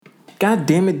God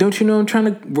damn it, don't you know I'm trying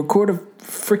to record a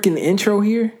freaking intro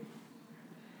here?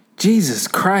 Jesus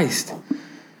Christ.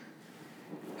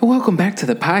 Welcome back to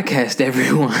the podcast,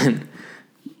 everyone.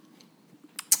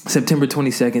 September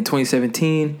 22nd,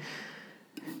 2017.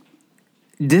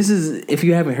 This is, if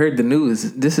you haven't heard the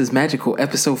news, this is Magical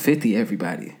Episode 50,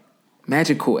 everybody.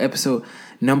 Magical Episode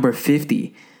number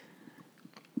 50.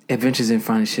 Adventures in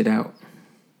Finding Shit Out.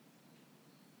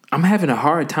 I'm having a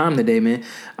hard time today, man.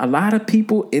 A lot of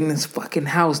people in this fucking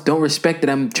house don't respect that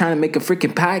I'm trying to make a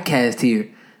freaking podcast here.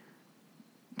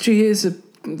 Did you hear there's a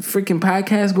freaking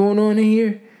podcast going on in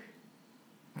here?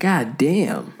 God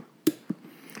damn.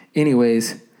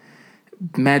 Anyways,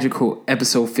 Magical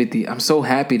Episode 50. I'm so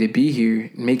happy to be here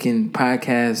making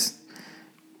podcasts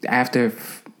after,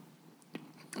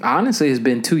 honestly, it's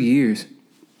been 2 years.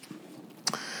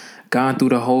 Gone through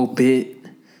the whole bit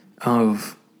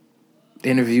of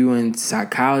interviewing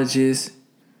psychologists,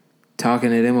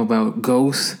 talking to them about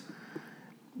ghosts.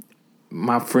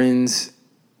 My friends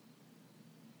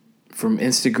from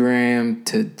Instagram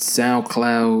to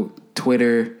SoundCloud,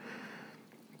 Twitter,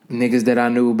 niggas that I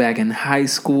knew back in high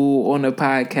school on the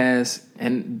podcast,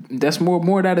 and that's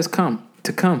more that has come.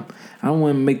 I don't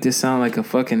want to make this sound like a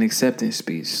fucking acceptance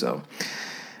speech, so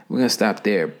we're gonna stop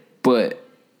there. But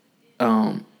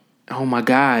oh my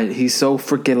God, he's so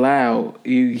freaking loud.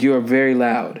 You are very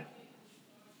loud.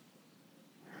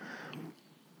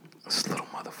 This little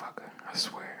motherfucker, I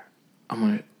swear.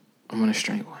 I'm gonna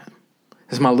strangle him.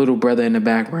 This is my little brother in the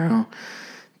background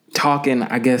talking,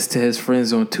 I guess, to his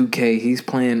friends on 2K. He's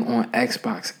playing on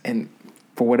Xbox, and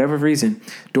for whatever reason,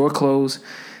 door closed,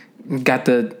 got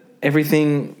the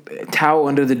everything towel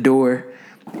under the door,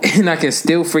 and I can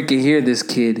still freaking hear this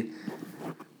kid.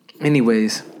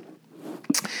 Anyways,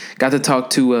 got to talk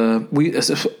to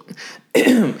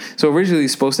so originally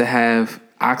supposed to have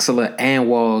Oxela and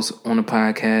Walls on the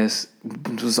podcast.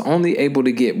 Was only able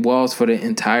to get Walls for the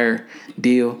entire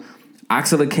deal.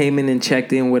 Oxela came in and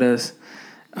checked in with us.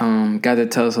 Got to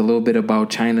tell us a little bit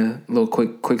about China, a little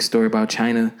quick story about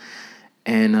China,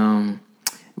 and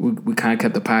we kind of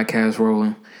kept the podcast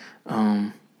rolling.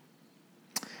 I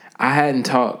hadn't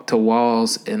talked to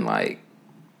Walls in like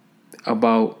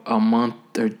about a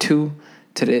month or two.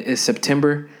 Today is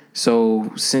September,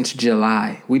 so since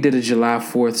July. We did a July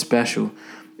 4th special,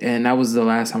 and that was the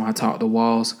last time I talked to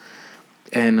Walls.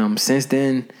 And since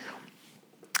then,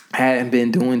 I hadn't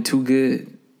been doing too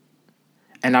good,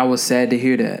 and I was sad to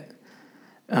hear that.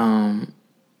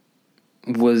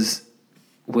 Was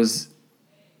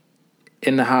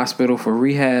in the hospital for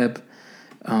rehab.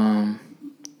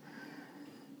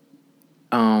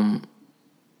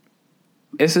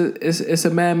 It's a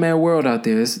mad world out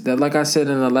there. It's that, like I said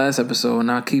in the last episode,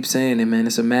 and I'll keep saying it, man.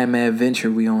 It's a mad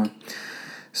venture we on.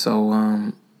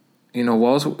 So,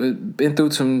 Walls been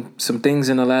through some things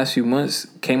in the last few months.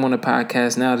 Came on the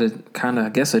podcast now to kind of, I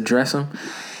guess, address them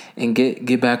and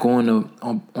get back on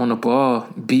the ball,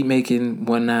 beat making,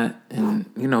 whatnot, and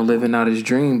living out his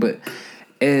dream. But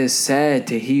it's sad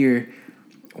to hear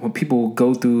when people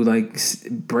go through like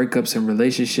breakups and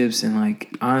relationships, and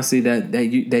like honestly,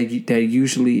 that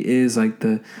usually is like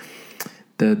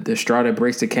the straw that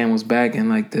breaks the camel's back, and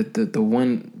like the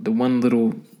one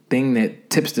little thing that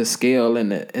tips the scale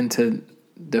into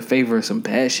the favor of some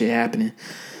bad shit happening,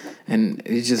 and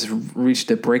it just reached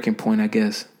the breaking point, I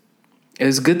guess.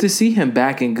 It's good to see him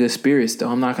back in good spirits, though.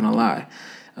 I'm not gonna lie.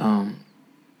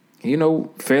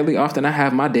 Fairly often I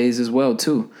have my days as well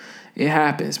too. It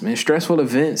happens, man. Stressful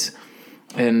events,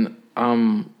 and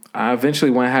I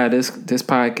eventually want to have this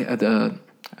podcast.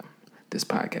 This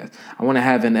podcast. I want to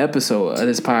have an episode of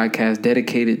this podcast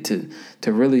dedicated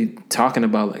to really talking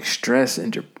about like stress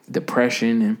and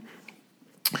depression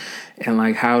and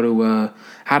like how to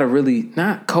really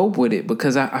not cope with it,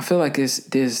 because I feel like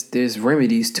there's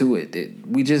remedies to it that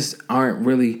we just aren't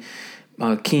really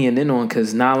keying in on,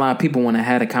 because not a lot of people want to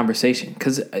have a conversation,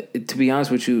 because to be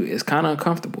honest with you, it's kind of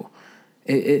uncomfortable.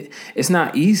 It's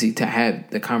not easy to have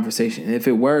the conversation. If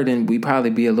it were, then we'd probably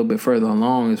be a little bit further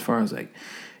along as far as like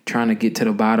trying to get to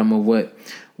the bottom of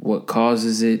what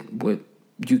causes it, what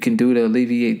you can do to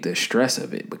alleviate the stress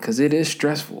of it, because it is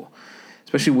stressful,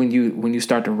 especially when you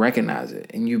start to recognize it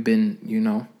and you've been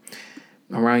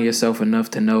around yourself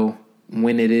enough to know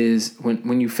when it is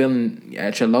when you're feeling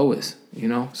at your lowest.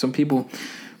 Some people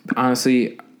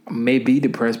honestly may be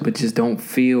depressed but just don't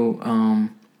feel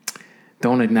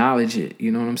don't acknowledge it.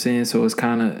 You know what I'm saying? So it's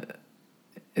kind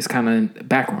of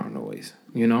background noise.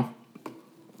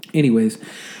 Anyways,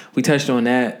 we touched on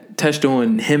that. Touched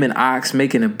on him and Ox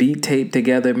making a beat tape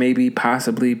together, maybe,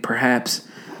 possibly, perhaps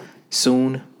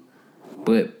soon.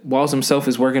 But Walls himself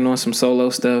is working on some solo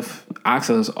stuff.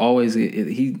 Oxela's always,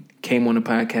 he came on the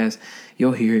podcast.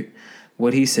 You'll hear it,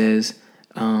 what he says.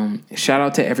 Shout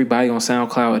out to everybody on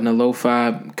SoundCloud and the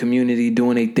Lo-Fi community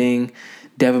doing a thing.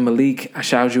 Devin Malik, I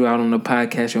shouted you out on the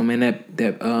podcast. Yo, man, that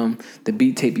the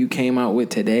beat tape you came out with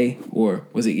today, or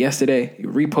was it yesterday? You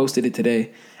reposted it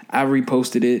today. I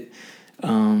reposted it.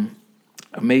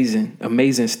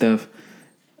 Amazing stuff.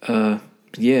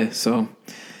 Yeah, so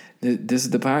this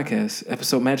is the podcast.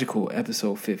 Episode Magical,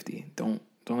 episode 50. Don't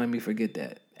let me forget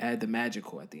that. Add the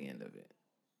magical at the end of it.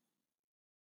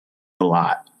 A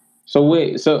lot. So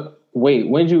wait,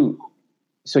 when you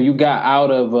got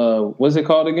out of what's it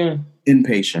called again?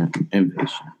 Inpatient.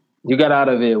 You got out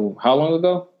of it how long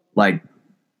ago? Like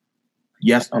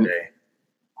yesterday.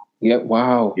 Yep.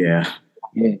 Wow. Yeah.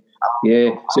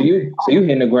 So you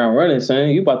hitting the ground running, son.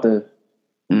 You about to.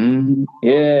 Mm-hmm.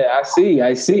 Yeah, I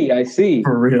see.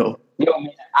 For real. Yo,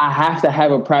 man, I have to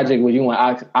have a project with you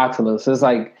on Oxela. So it's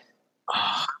like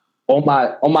on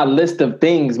my list of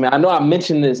things, man. I know I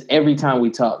mention this every time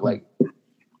we talk. Like,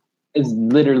 it's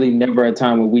literally never a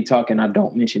time when we talk and I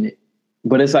don't mention it.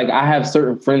 But it's like I have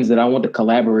certain friends that I want to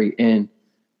collaborate, and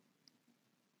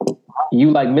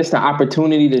you like miss the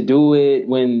opportunity to do it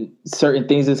when certain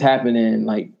things is happening.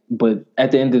 Like, but at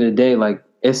the end of the day, like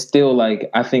it's still like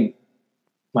I think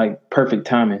like perfect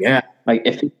timing. Yeah. Like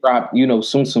if it drop,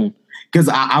 soon. Because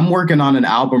I'm working on an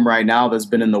album right now that's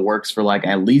been in the works for like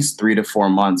at least 3 to 4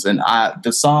 months, and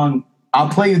the song, I'll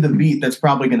play you the beat that's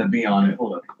probably gonna be on it.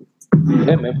 Hold up.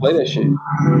 Yeah, man, play that shit.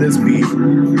 This beat.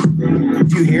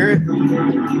 Do you hear it?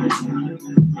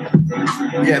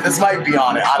 Yeah, this might be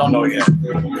on it. I don't know yet.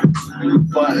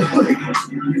 But like,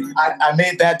 I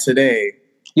made that today.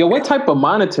 Yo, what type of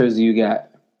monitors do you got?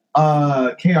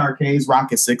 KRKs,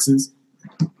 Rocket 6s.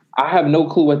 I have no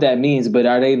clue what that means, but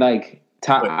are they like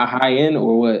high end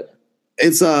or what?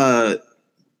 It's do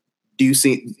you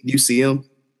see them?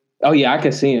 Oh yeah, I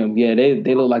can see them. Yeah,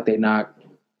 they look like they knock.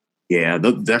 Yeah,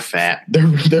 they're fat.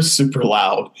 They're super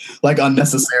loud, like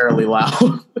unnecessarily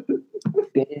loud.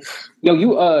 Yo,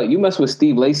 you mess with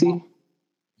Steve Lacy?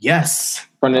 Yes,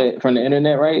 from the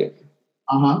internet, right?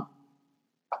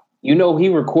 He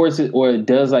records it or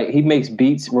does like he makes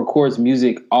beats, records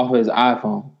music off of his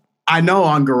iPhone. I know,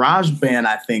 on GarageBand,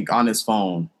 I think, on his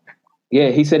phone.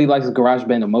 Yeah, he said he likes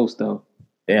GarageBand the most though.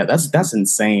 Yeah, that's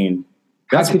insane.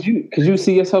 Could you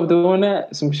see yourself doing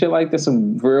that? Some shit like that,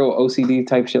 some real OCD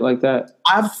type shit like that?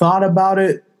 I've thought about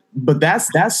it, but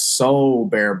that's so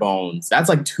bare bones. That's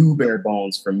like too bare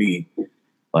bones for me.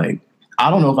 Like, I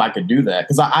don't know if I could do that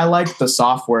because I like the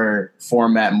software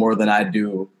format more than I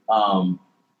do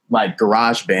like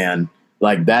GarageBand.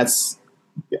 Like that's,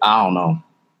 I don't know.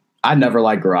 I never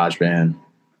liked GarageBand.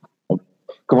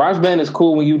 GarageBand is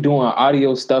cool when you doing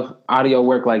audio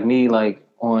work like me, like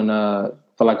on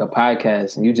for like a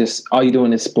podcast, and all you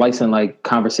doing is splicing like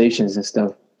conversations and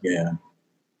stuff. Yeah.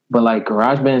 But like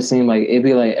GarageBand seemed like it'd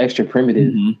be like extra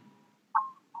primitive. Mm-hmm.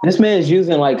 This man is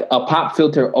using like a pop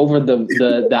filter over the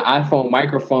iPhone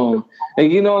microphone.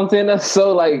 And you know what I'm saying? That's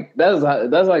so like that's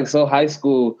like so high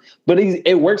school. But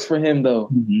it works for him though.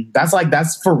 Mm-hmm.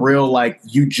 That's for real. Like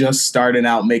you just starting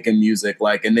out making music,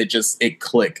 like, and it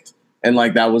clicked. And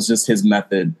like that was just his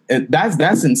method.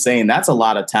 That's insane. That's a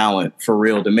lot of talent for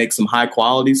real to make some high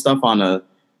quality stuff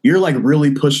you're like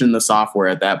really pushing the software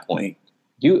at that point.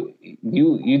 You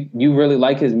really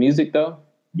like his music though?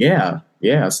 Yeah.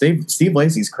 Steve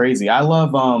Lacy's crazy. I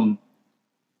love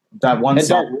that one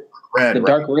song.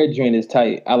 Dark Red joint is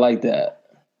tight. I like that.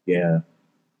 Yeah.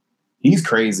 He's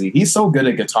crazy. He's so good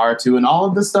at guitar too. And all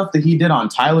of the stuff that he did on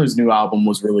Tyler's new album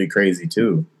was really crazy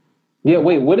too. Yeah,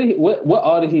 wait, what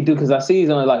all did he do? Because I see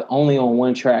he's only on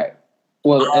one track.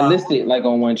 Well, enlisted like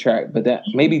on one track, but that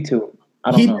maybe two. I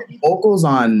don't know. He did vocals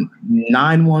on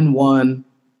 911,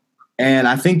 and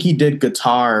I think he did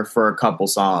guitar for a couple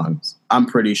songs. I'm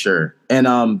pretty sure. And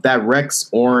that Rex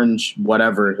Orange,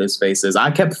 whatever his face is,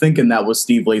 I kept thinking that was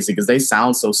Steve Lacy because they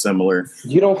sound so similar.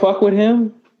 You don't fuck with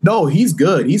him? No, he's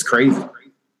good. He's crazy.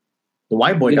 The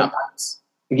white boy got vibes.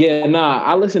 Yeah, nah,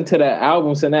 I listened to that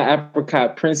album, so that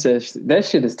Apricot Princess, that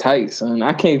shit is tight, son.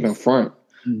 I can't even front.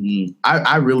 Mm-hmm.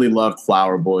 I really loved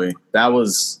Flower Boy. That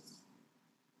was,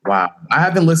 wow. I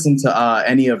haven't listened to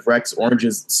any of Rex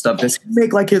Orange's stuff. Does he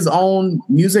make like his own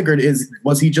music, or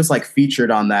was he just like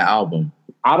featured on that album?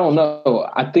 I don't know.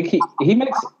 I think he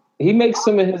makes he makes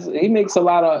a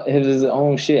lot of his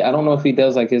own shit. I don't know if he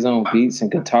does like his own beats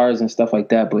and guitars and stuff like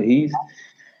that, but he's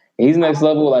next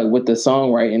level, like with the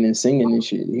songwriting and singing and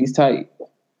shit. He's tight.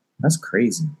 That's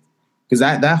crazy. Because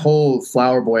that whole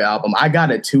Flower Boy album, I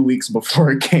got it 2 weeks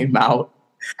before it came out.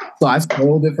 So I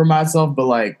spoiled it for myself. But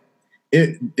like,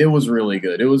 It was really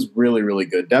good. It was really, really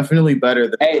good. Definitely better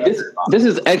than. Hey, this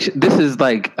is extra. This is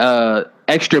like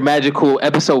extra magical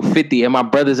episode 50, and my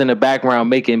brother's in the background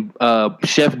making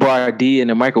Chef Boyardee in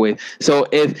the microwave. So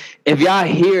if y'all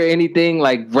hear anything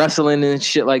like rustling and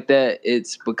shit like that,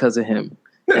 it's because of him.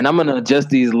 And I'm gonna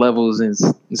adjust these levels, and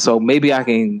so maybe I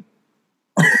can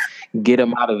get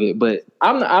him out of it. But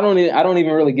I don't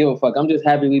even really give a fuck. I'm just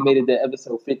happy we made it to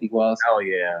episode 50. Hell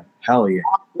yeah.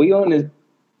 We on this.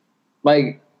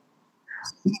 Like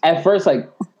at first, like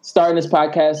starting this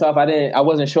podcast off, I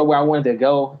wasn't sure where I wanted to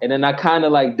go, and then I kind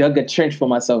of like dug a trench for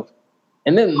myself,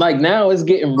 and then like now it's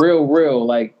getting real.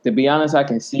 Like to be honest, I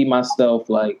can see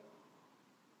myself like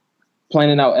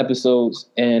planning out episodes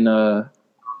and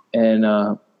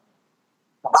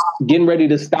getting ready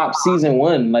to stop season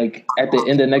 1 like at the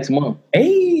end of next month.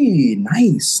 Hey,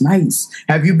 nice.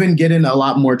 Have you been getting a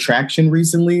lot more traction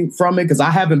recently from it? Because I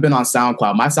haven't been on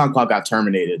SoundCloud. My SoundCloud got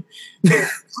terminated.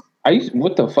 Are you?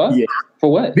 What the fuck? Yeah.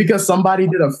 For what? Because somebody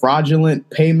did a fraudulent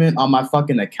payment on my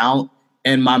fucking account,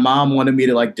 and my mom wanted me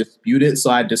to like dispute it.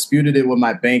 So I disputed it with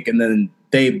my bank, and then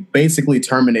they basically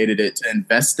terminated it to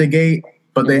investigate,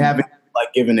 but they haven't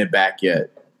like given it back yet.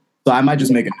 So I might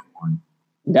just make a new one.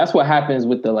 That's what happens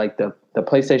with the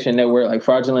PlayStation Network, like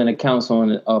fraudulent accounts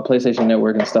on PlayStation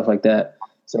Network and stuff like that.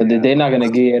 So they're not gonna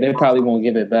they probably won't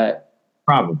give it back.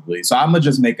 Probably. So I'm gonna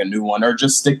just make a new one, or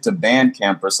just stick to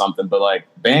Bandcamp or something. But like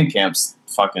Bandcamp's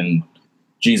fucking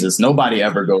Jesus. Nobody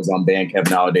ever goes on Bandcamp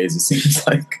nowadays. It seems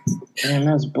like. Man,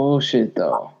 that's bullshit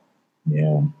though.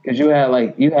 Yeah. Because you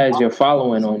had your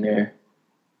following on there.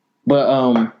 But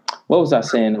what was I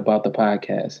saying about the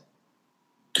podcast?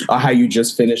 How you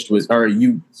just finished with, or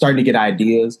you starting to get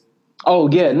ideas? Oh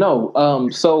yeah, no.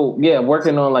 So yeah,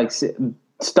 working on like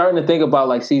starting to think about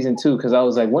like season 2, because I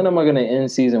was like, when am I gonna end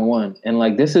season 1? And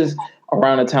like this is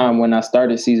around the time when I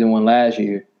started season 1 last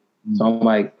year. So I'm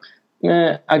like,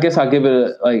 man, I guess I'll give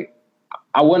it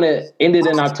I want to end it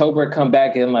in October, come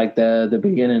back in like the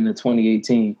beginning of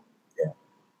 2018. Yeah.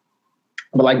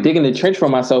 But like digging the trench for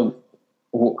myself,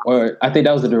 or I think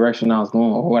that was the direction I was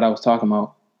going, or what I was talking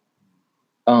about.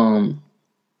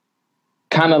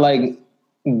 Kind of like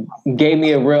gave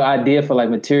me a real idea for like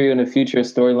material in the future,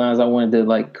 storylines I wanted to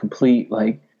like complete,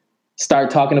 like start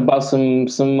talking about some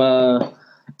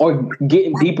or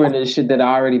getting deeper into the shit that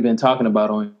I already been talking about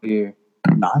on here.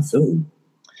 Nah, I feel you.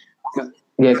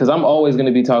 Yeah, because I'm always going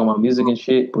to be talking about music and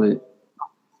shit, but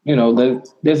you know,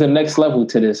 there's a next level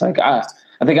to this. Like I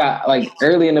think like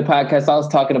early in the podcast I was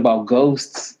talking about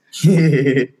ghosts.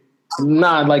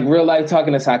 Nah, like real life,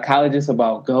 talking to psychologists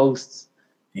about ghosts.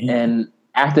 Damn. And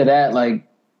after that, like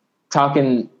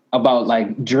talking about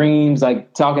like dreams,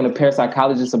 like talking to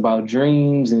parapsychologists about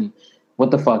dreams and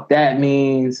what the fuck that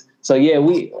means. So yeah,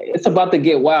 it's about to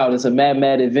get wild. It's a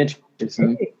mad adventure.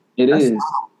 So it is.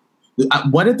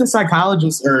 What did the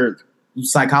psychologist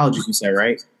you say,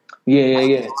 right?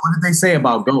 Yeah. What did they say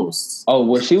about ghosts? Oh,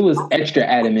 well, she was extra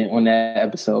adamant on that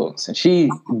episode. So she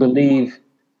believed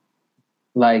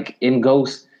like in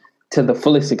ghosts to the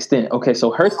fullest extent. Okay,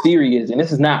 so her theory is, and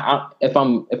this is not, if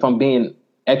I'm being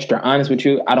extra honest with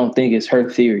you, I don't think it's her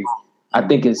theory. I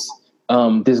think it's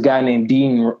this guy named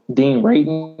Dean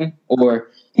Rayton, or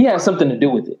he has something to do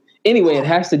with it. Anyway, it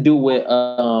has to do with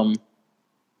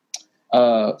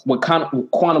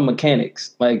quantum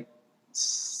mechanics, like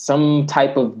some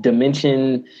type of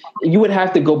dimension. You would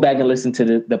have to go back and listen to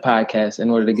the podcast in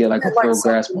order to get like a full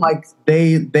grasp. Like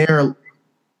they're.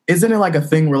 Isn't it like a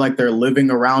thing where like they're living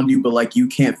around you, but like you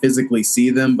can't physically see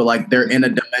them, but like they're in a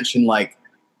dimension like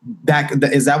that?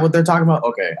 Is that what they're talking about?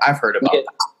 Okay, I've heard about that.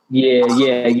 Yeah.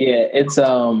 It's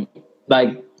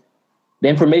like the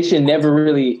information never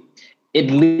really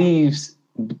leaves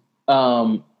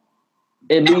from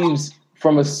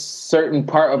a certain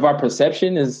part of our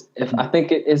perception. Is if I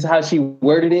think it is how she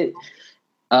worded it,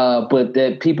 but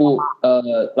that people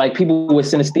like people with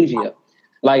synesthesia.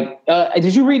 Like,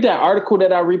 did you read that article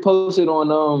that I reposted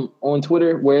on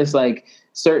Twitter, where it's like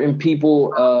certain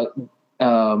people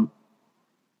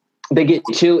they get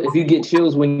chill. If you get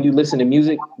chills when you listen to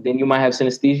music, then you might have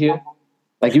synesthesia.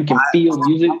 Like you can feel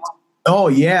music. Oh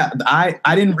yeah, I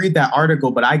didn't read that article,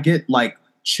 but I get like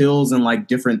chills and like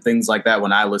different things like that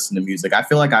when I listen to music. I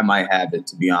feel like I might have it,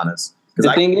 to be honest.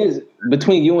 The thing is,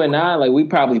 between you and I, like we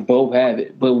probably both have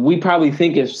it, but we probably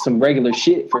think it's some regular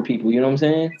shit for people. You know what I'm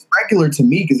saying? It's regular to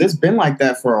me because it's been like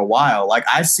that for a while. Like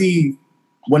I see,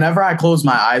 whenever I close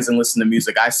my eyes and listen to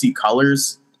music, I see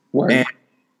colors. Word. And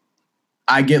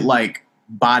I get like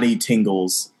body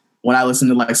tingles when I listen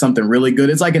to like something really good.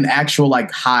 It's like an actual like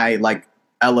high, like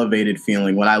elevated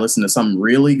feeling when I listen to something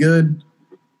really good.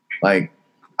 Like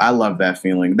I love that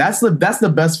feeling. That's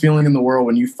the best feeling in the world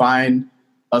when you find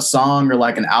a song or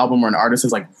like an album or an artist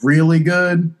is like really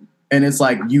good, and it's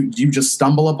like you just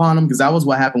stumble upon them, because that was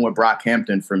what happened with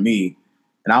Brockhampton for me,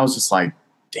 and I was just like,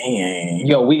 dang.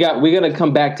 Yo, we're gonna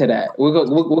come back to that.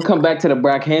 We'll come back to the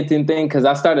Brockhampton thing, because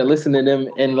I started listening to them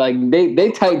and like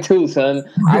they tight too, son.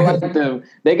 I like them.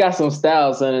 They got some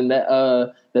style, son. And that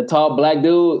the tall black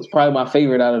dude is probably my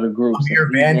favorite out of the group. Your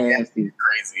man is crazy.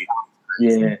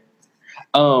 Yeah.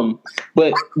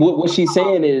 But what she's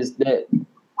saying is that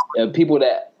people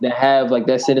that have like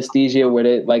that synesthesia, where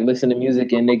they like listen to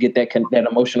music and they get that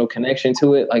emotional connection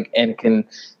to it, like, and can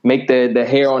make the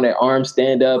hair on their arm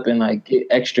stand up and like get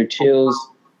extra chills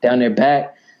down their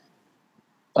back,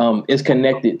 is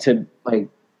connected to like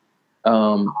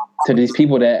to these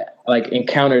people that like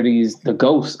encounter the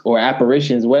ghosts or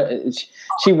apparitions.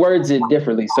 She words it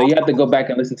differently, so you have to go back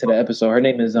and listen to the episode. Her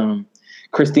name is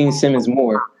Christine Simmons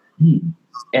Moore.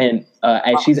 And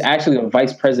she's actually a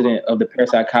vice president of the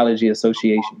Parapsychology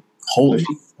Association. Holy,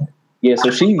 so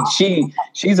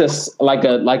she's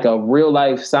a real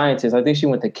life scientist. I think she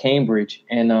went to Cambridge,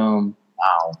 and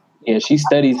wow, yeah, she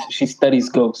studies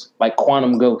ghosts, like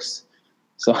quantum ghosts.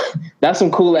 So that's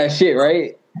some cool ass shit,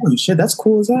 right? Holy shit, that's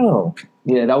cool as hell.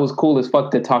 Yeah, that was cool as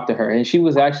fuck to talk to her, and she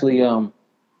was actually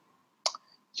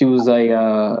she was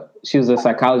a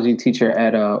psychology teacher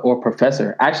or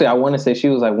professor. Actually, I want to say she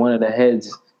was like one of the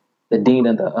heads, the dean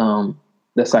of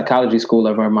the psychology school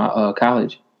over my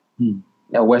college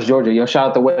at West Georgia. Yo, shout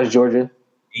out to West Georgia,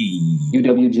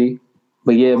 UWG.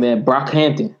 But yeah, man,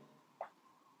 Brockhampton.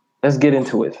 Let's get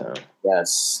into it, fam.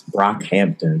 Yes,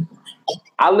 Brockhampton.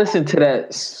 I listened to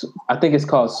that. I think it's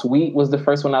called Sweet. Was the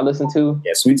first one I listened to.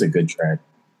 Yeah, Sweet's a good track.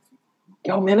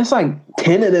 Yo, man, it's like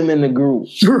 10 of them in the group.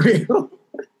 For real.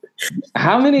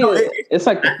 How many? It's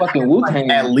like the fucking Wu-Tang.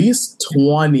 Like at least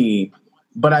 20.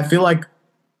 But I feel like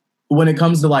when it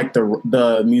comes to like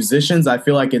the musicians, I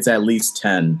feel like it's at least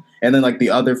 10. And then like the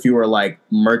other few are like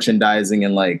merchandising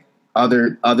and like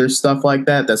other stuff like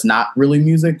that. That's not really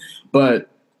music, but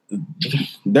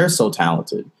they're so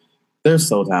talented. They're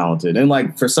so talented. And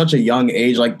like for such a young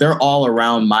age, like they're all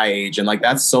around my age. And like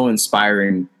that's so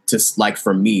inspiring to like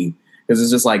for me. Because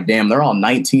it's just like, damn, they're all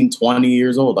 19, 20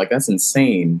 years old. Like, that's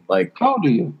insane. Like, how old are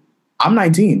you? I'm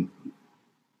 19.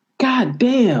 God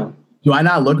damn. Do I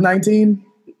not look 19?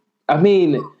 I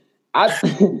mean, I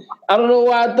don't know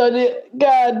why I thought it.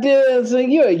 God damn, so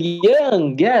you're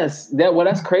young. Yes.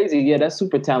 That's crazy. Yeah, that's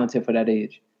super talented for that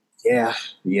age.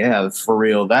 Yeah, for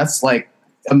real. That's like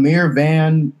Amir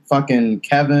Van, fucking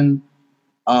Kevin,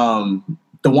 the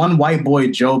one white boy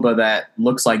Joba that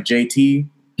looks like JT.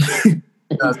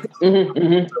 That's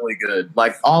really good.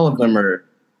 Like all of them are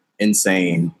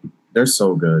insane. They're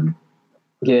so good.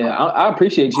 Yeah, I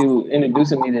appreciate you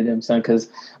introducing me to them, son. Because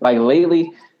like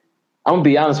lately, I'm gonna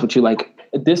be honest with you. Like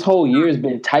this whole year has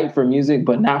been tight for music,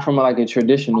 but not from like a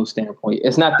traditional standpoint.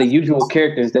 It's not the usual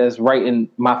characters that's writing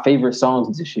my favorite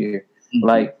songs this year. Mm-hmm.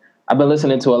 Like I've been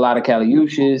listening to a lot of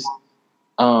Caliuches.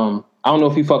 I don't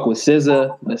know if you fuck with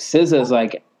SZA, but SZA is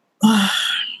like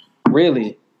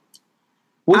really.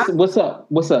 What's up?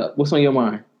 What's on your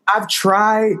mind? I've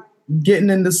tried getting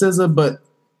into SZA, but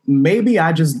maybe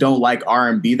I just don't like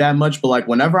R&B that much. But like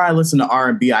whenever I listen to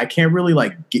R&B, I can't really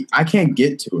like I can't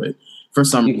get to it for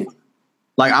some reason.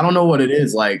 Like I don't know what it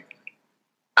is. Like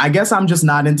I guess I'm just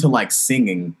not into like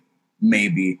singing.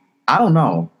 Maybe I don't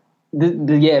know.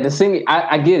 The singing.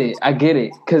 I get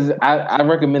it because I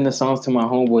recommend the songs to my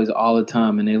homeboys all the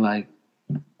time, and they like,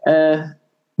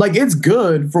 Like it's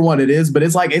good for what it is, but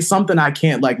it's like it's something I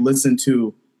can't like listen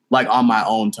to like on my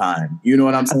own time. You know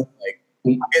what I'm saying?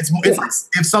 Like it's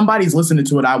if somebody's listening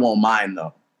to it, I won't mind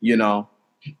though. You know,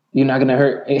 you're not gonna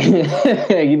hurt.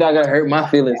 You're not gonna hurt my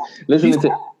feelings listening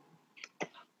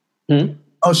to.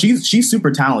 Oh, she's super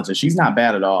talented. She's not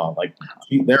bad at all. Like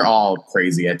they're all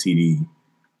crazy at TD.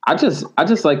 I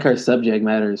just like her subject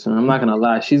matter. So I'm not gonna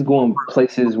lie. She's going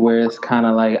places where it's kind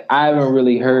of like I haven't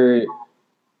really heard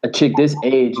a chick this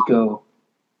age go,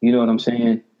 you know what I'm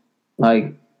saying?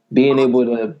 Like being able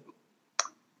to,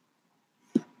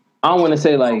 I don't want to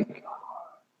say like,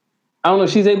 I don't know.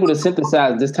 She's able to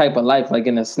synthesize this type of life, like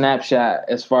in a snapshot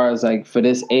as far as like for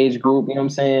this age group, you know what I'm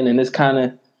saying? And it's kind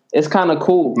of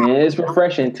cool, man. It's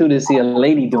refreshing too to see a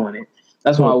lady doing it.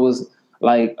 That's what I was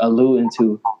like alluding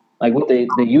to. Like with the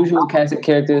usual cast of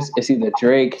characters, it's either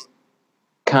Drake,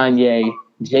 Kanye,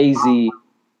 Jay-Z,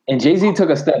 and Jay-Z took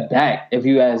a step back, if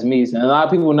you ask me. So a lot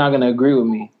of people are not going to agree with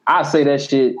me. I say that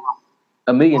shit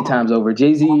a million times over.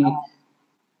 Jay-Z,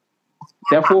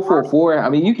 that 444, I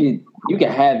mean, you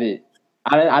can have it.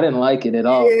 I didn't like it at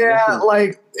all. Yeah,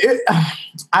 like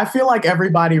I feel like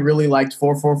everybody really liked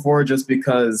 444 just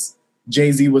because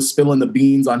Jay-Z was spilling the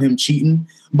beans on him cheating.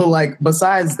 But like,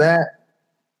 besides that,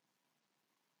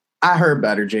 I heard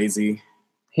better, Jay-Z.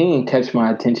 He didn't catch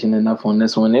my attention enough on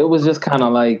this one. It was just kind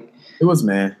of like, it was,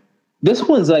 man. This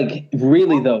one's like,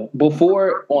 really though,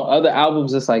 before on other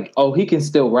albums, it's like, oh, he can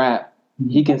still rap.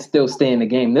 He can still stay in the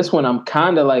game. This one, I'm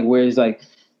kind of like, where it's like,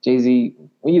 Jay-Z,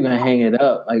 when you gonna hang it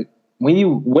up? Like,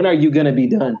 when are you gonna be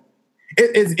done?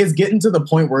 It's getting to the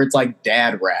point where it's like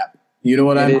dad rap. You know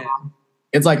what I mean?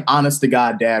 It's like honest to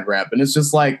God dad rap. And it's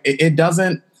just like,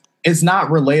 it's not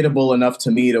relatable enough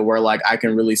to me to where like I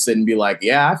can really sit and be like,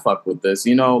 yeah, I fuck with this.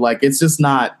 You know, like it's just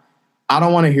not, I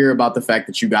don't want to hear about the fact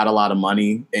that you got a lot of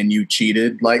money and you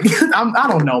cheated. Like, I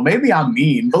don't know, maybe I'm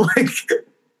mean, but like.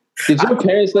 Did your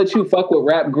parents let you fuck with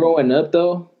rap growing up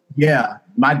though? Yeah,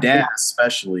 my dad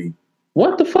especially.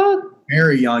 What the fuck?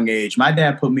 Very young age. My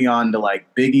dad put me on to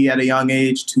like Biggie at a young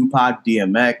age, Tupac,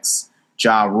 DMX,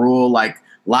 Ja Rule, like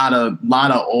lot of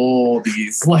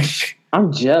oldies. Like,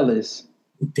 I'm jealous.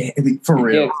 For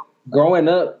real. Yeah, growing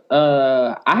up,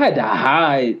 I had to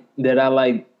hide that I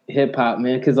like hip hop,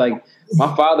 man, because like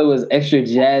my father was extra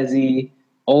jazzy,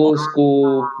 old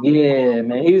school. Yeah,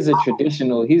 man, he's a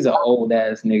traditional. He's an old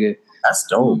ass nigga. That's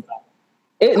dope.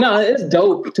 It's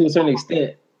dope to a certain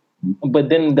extent. But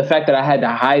then the fact that I had to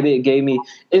hide it gave me,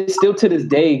 it still to this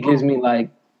day gives me like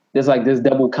this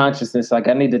double consciousness. Like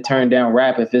I need to turn down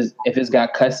rap if it's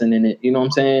got cussing in it. You know what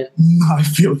I'm saying? I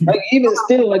feel you. Like even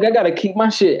still, like I gotta keep my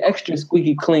shit extra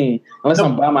squeaky clean unless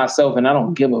I'm by myself and I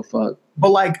don't give a fuck. But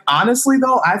like honestly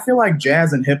though, I feel like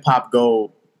jazz and hip hop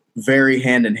go very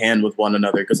hand in hand with one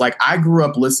another. Cause like I grew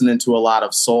up listening to a lot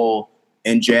of soul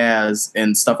and jazz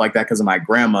and stuff like that because of my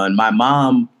grandma, and my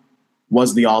mom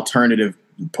was the alternative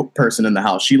person in the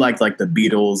house. She liked like the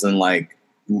Beatles and like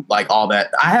all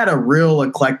that. I had a real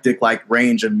eclectic like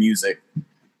range of music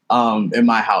in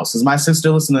my house. Cause my sister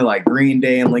listened to like Green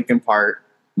Day and Linkin Park.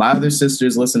 My other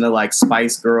sisters listened to like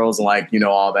Spice Girls and like, you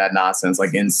know, all that nonsense,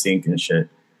 like NSYNC and shit.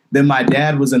 Then my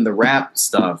dad was in the rap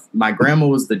stuff. My grandma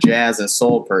was the jazz and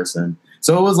soul person.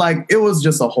 So it was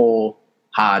just a whole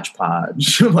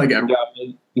hodgepodge. Like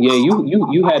yeah,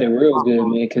 you had it real good,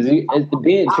 man. Because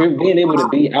being able to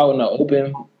be out in the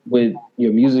open with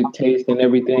your music taste and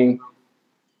everything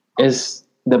is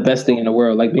the best thing in the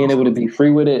world. Like being able to be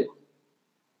free with it.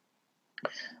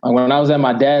 Like when I was at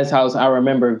my dad's house, I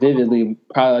remember vividly,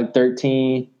 probably like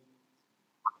 13,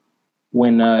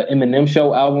 when Eminem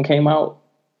Show album came out.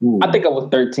 Ooh. I think I was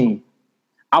 13.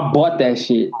 I bought that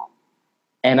shit.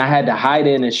 And I had to hide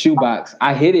it in a shoebox.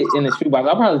 I hid it in a shoebox.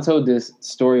 I probably told this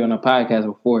story on a podcast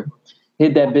before.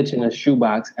 Hid that bitch in a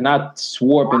shoebox, and I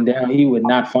swore up and down he would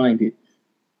not find it.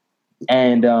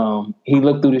 And he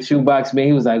looked through the shoebox, man.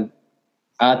 He was like,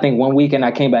 I think one weekend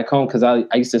I came back home because I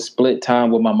used to split time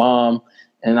with my mom,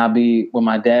 and I'd be with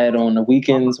my dad on the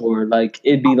weekends, or like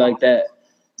it'd be like that.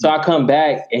 So I come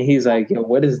back, and he's like, yo,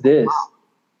 what is this?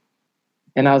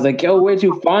 And I was like, yo, where'd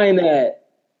you find that?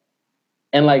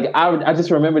 And like I just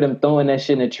remember them throwing that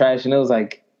shit in the trash, and it was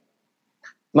like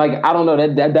I don't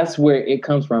know, that's where it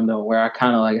comes from though, where I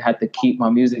kind of like had to keep my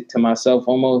music to myself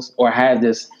almost, or have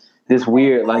this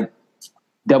weird like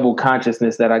double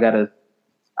consciousness that I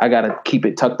gotta keep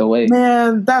it tucked away.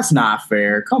 Man, that's not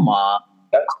fair. Come on,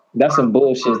 that's some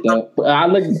bullshit though. I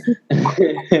look.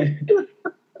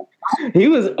 He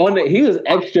was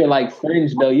extra like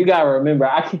fringe though. You gotta remember,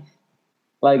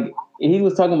 he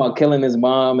was talking about killing his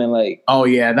mom and like. Oh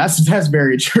yeah, that's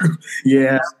very true.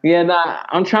 Yeah. Yeah, nah.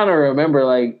 I'm trying to remember.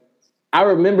 Like, I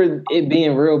remember it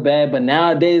being real bad, but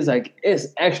nowadays, like, it's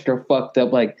extra fucked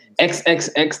up. Like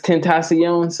XXX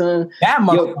Tentacion, son. That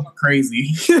motherfucker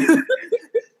crazy.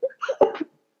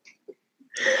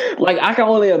 Like, I can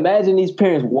only imagine these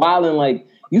parents wilding. Like,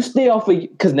 you stay off of,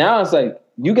 because now it's like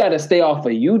you got to stay off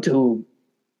of YouTube.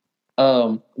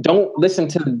 Don't listen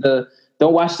to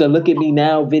Don't watch the Look at Me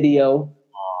Now video.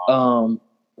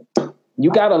 You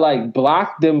gotta like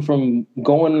block them from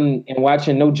going and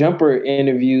watching No Jumper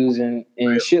interviews and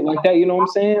shit like that. You know what I'm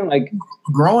saying? Like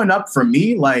growing up for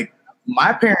me, like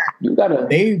my parents,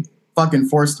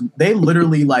 they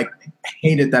literally like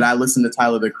hated that I listened to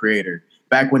Tyler the Creator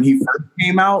back when he first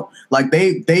came out. Like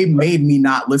they made me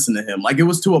not listen to him. Like it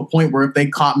was to a point where if they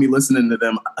caught me listening to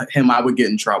him, I would get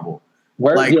in trouble.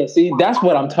 Like, yeah, see, that's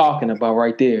what I'm talking about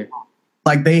right there.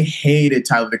 Like they hated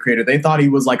Tyler the Creator. They thought he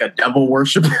was like a devil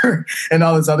worshiper and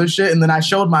all this other shit. And then I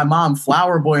showed my mom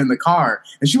Flower Boy in the car,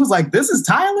 and she was like, "This is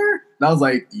Tyler?" And I was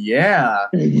like, "Yeah,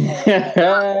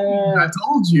 I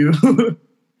told you."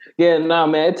 Yeah, no,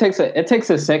 man. It takes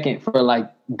a second for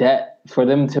like that for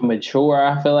them to mature.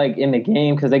 I feel like in the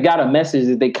game because they got a message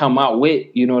that they come out with.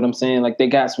 You know what I'm saying? Like they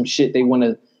got some shit they want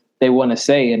to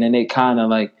say, and then they kind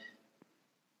of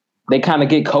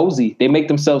get cozy. They make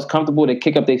themselves comfortable. They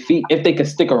kick up their feet if they could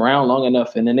stick around long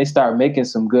enough, and then they start making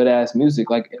some good ass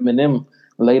music. Like Eminem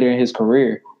later in his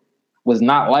career was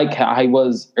not like how he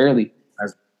was early,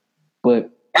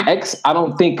 but. X, I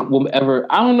don't think will ever.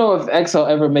 I don't know if X will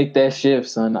ever make that shift,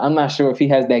 son. I'm not sure if he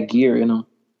has that gear in him.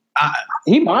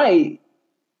 He might.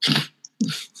 Dude,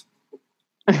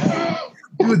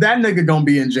 that nigga gonna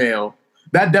be in jail.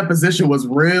 That deposition was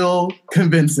real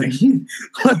convincing.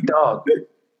 Dog.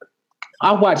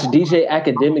 I watched DJ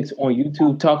Academics on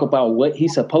YouTube talk about what he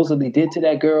supposedly did to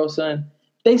that girl, son.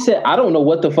 They said, I don't know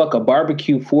what the fuck a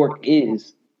barbecue fork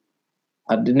is.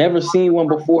 I've never seen one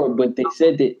before, but they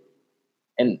said that.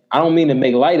 And I don't mean to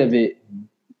make light of it,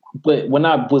 but when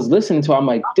I was listening to it, I'm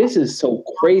like, this is so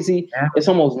crazy. It's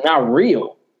almost not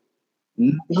real.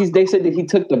 They said that he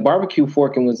took the barbecue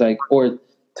fork and was like,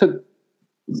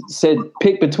 said,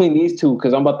 pick between these two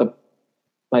because I'm about to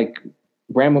like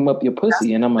ram him up your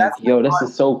pussy. And I'm like, yo, this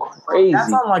is so crazy.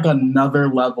 That's on like another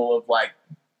level of like.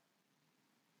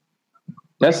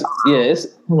 It's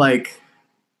like,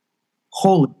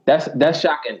 holy. That's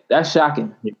shocking. That's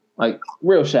shocking. Like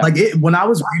real shocking. Like when I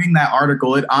was reading that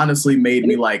article, it honestly made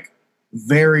me like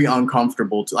very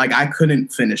uncomfortable. Like I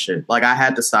couldn't finish it. Like I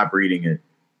had to stop reading it.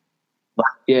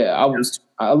 Yeah,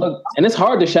 I look, and it's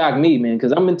hard to shock me, man,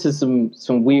 because I'm into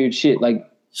some weird shit. Like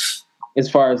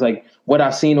as far as like what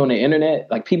I've seen on the internet,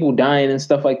 like people dying and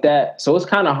stuff like that. So it's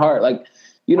kind of hard. Like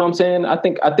you know what I'm saying? I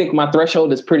think my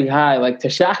threshold is pretty high. Like to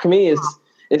shock me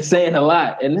is saying a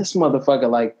lot. And this motherfucker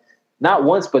like. Not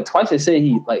once, but twice they said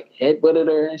he like headbutted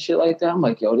her and shit like that. I'm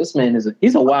like, yo, this man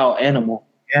he's a wild animal.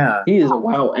 Yeah. He is a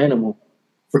wild animal.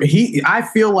 I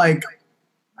feel like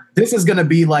this is gonna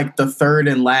be like the third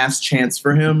and last chance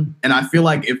for him. And I feel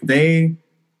like if they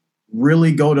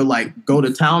really go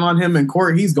to town on him in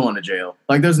court, he's going to jail.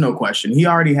 Like there's no question. He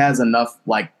already has enough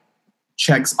like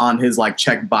checks on his like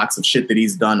check box of shit that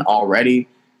he's done already.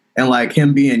 And like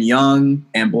him being young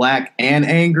and black and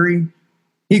angry.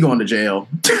 He going to jail.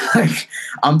 Like,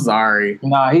 I'm sorry.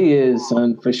 Nah, he is,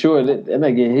 son, for sure.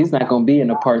 He's not going to be in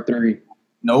a part 3.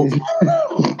 Nope.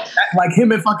 Like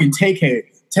him and fucking Tay-K.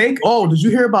 Did you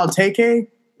hear about Tay-K?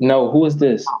 No, who is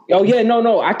this? Oh, yeah,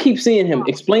 no. I keep seeing him.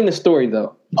 Explain the story,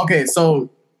 though. Okay, so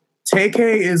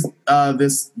Tay-K is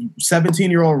this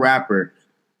 17-year-old rapper.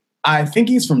 I think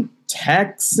he's from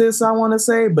Texas, I want to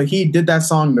say, but he did that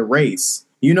song, The Race.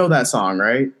 You know that song,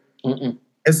 right? Mm-mm.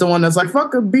 It's the one that's like,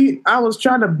 fuck a beat. I was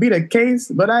trying to beat a case,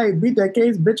 but I ain't beat that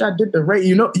case. Bitch, I did the race.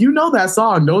 You know that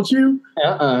song, don't you?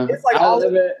 It's like I'm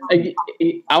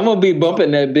going to be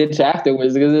bumping that bitch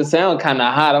afterwards because it sounds kind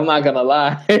of hot. I'm not going to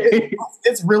lie.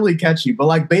 It's really catchy. But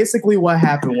like basically what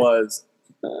happened was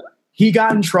he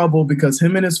got in trouble because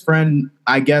him and his friend,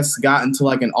 I guess, got into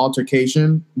like an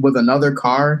altercation with another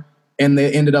car. And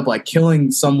they ended up like killing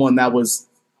someone that was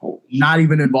not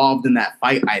even involved in that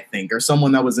fight, I think, or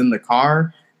someone that was in the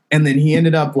car. And then he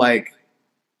ended up like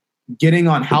getting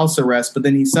on house arrest. But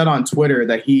then he said on Twitter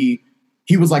that he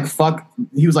was like, fuck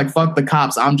the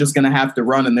cops. I'm just going to have to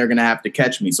run and they're going to have to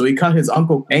catch me. So he cut his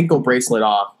ankle bracelet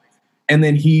off. And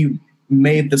then he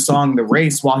made the song The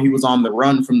Race while he was on the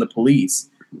run from the police.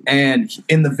 And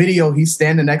in the video, he's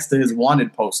standing next to his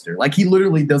wanted poster. Like he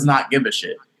literally does not give a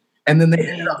shit. And then they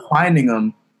ended up finding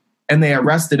him and they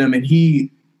arrested him and he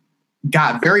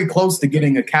got very close to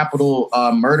getting a capital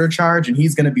murder charge, and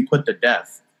he's going to be put to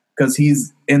death because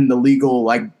he's in the legal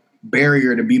like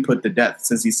barrier to be put to death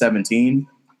since he's 17.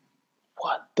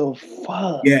 What the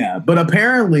fuck? Yeah, but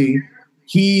apparently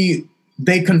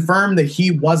they confirmed that he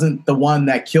wasn't the one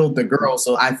that killed the girl,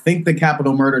 so I think the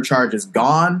capital murder charge is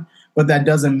gone, but that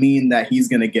doesn't mean that he's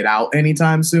going to get out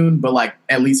anytime soon, but like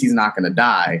at least he's not going to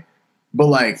die. But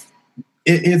like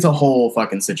it's a whole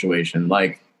fucking situation.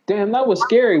 Like damn, that was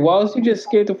scary, Wallace. You just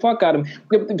scared the fuck out of me.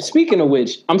 Speaking of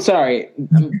which, I'm sorry.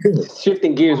 I'm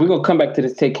shifting gears. We're going to come back to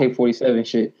this K47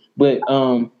 shit. But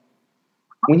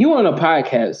when you on a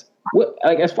podcast, what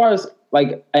like as far as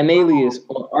like an alias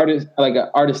or artist, like an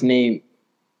artist name,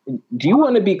 do you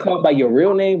want to be called by your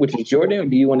real name, which is Jordan, or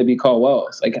do you want to be called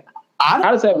Wallace? Like,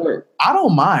 how does that work? I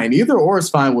don't mind. Either or is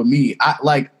fine with me.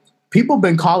 People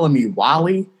been calling me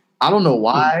Wally. I don't know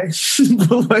why.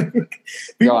 But like,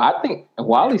 yo, I think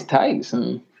Wally's tight,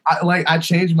 son. I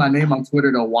changed my name on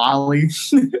Twitter to Wally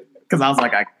because I was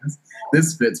like, I guess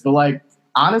this fits. But like,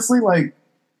 honestly, like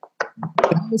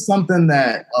that was something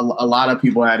that a lot of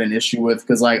people had an issue with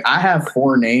because like I have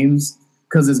 4 names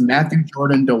because it's Matthew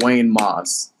Jordan Dwayne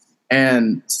Moss.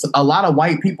 And a lot of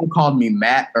white people called me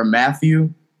Matt or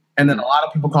Matthew, and then a lot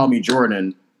of people called me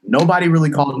Jordan. Nobody really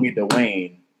called me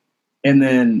Dwayne. And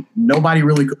then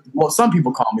some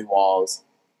people call me Walls.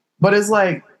 But it's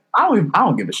like, I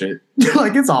don't give a shit.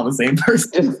 Like, it's all the same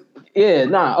person.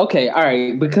 Okay, all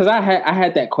right. Because I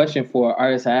had that question for an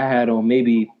artist I had on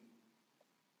maybe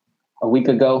a week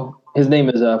ago. His name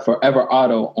is Forever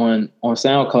Auto on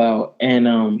SoundCloud, and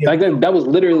that was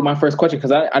literally my first question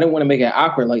because I didn't want to make it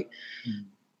awkward, like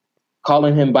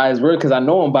calling him by his word because I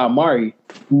know him by Mari.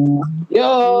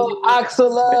 Yo,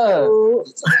 Oxela.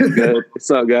 Good.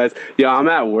 What's up, guys? Yo, I'm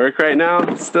at work right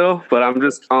now still, but I'm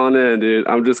just calling in, dude.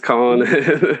 I'm just calling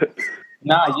in.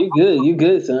 Nah, you good. You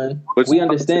good, son. We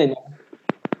understand.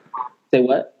 Say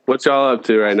what? What y'all up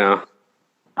to right now?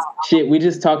 Shit, we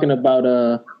just talking about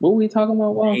what were we talking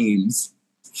about? Well, Names.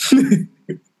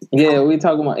 we're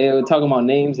talking about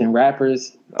names and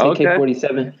rappers.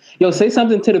 AK-47. Yo, say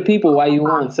something to the people while you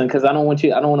on, son, because I don't want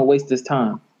to waste this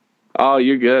time. Oh,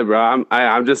 you're good, bro.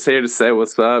 I'm just here to say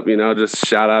what's up. You know, just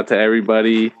shout out to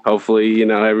everybody. Hopefully, you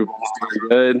know, everybody's doing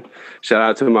good. Shout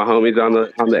out to my homies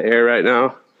on the air right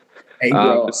now. Hey,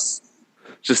 bro.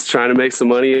 Just trying to make some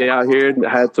money out here. I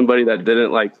had somebody that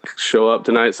didn't like show up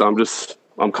tonight, so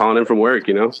I'm calling in from work,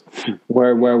 you know.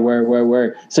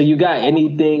 Word. So you got any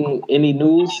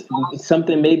news?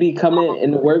 Something maybe coming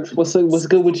in the works? What's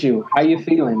good with you? How you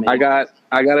feeling, man? I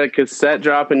got a cassette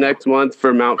dropping next month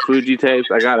for Mount Fuji tapes.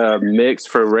 I got a mix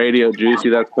for Radio Juicy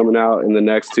that's coming out in the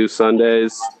next 2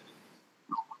 Sundays.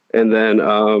 And then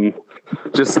I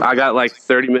got like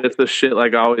 30 minutes of shit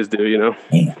like I always do, you know.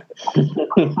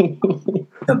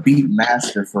 The beat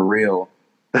master for real.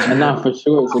 And not for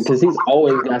sure, because he's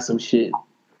always got some shit.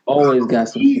 Always got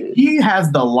some shit. He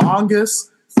has the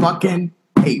longest fucking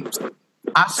tapes.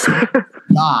 I swear to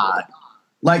God.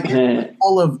 Like, it's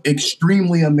full of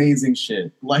extremely amazing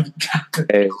shit. Like,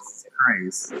 hey,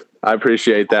 Christ. I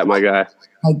appreciate that, my guy.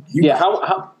 Like,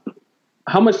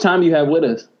 how much time you have with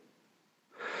us?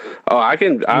 Oh,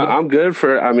 I'm good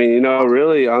for, I mean, you know,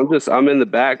 really, I'm in the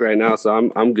back right now,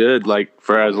 so I'm good, like,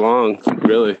 for as long,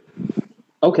 really.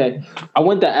 Okay. I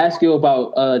wanted to ask you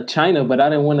about China, but I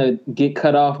didn't want to get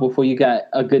cut off before you got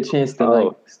a good chance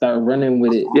to, start running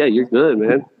with it. Yeah, you're good,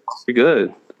 man. You're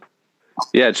good.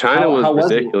 Yeah, China was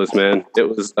ridiculous, man. It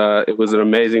was an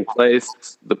amazing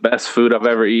place. The best food I've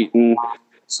ever eaten.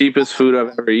 Cheapest food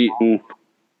I've ever eaten.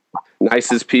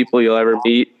 Nicest people you'll ever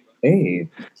meet. Hey.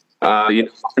 You know,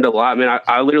 learned a lot, man.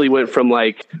 I literally went from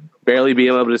like barely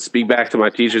being able to speak back to my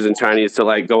teachers in Chinese to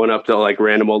like going up to like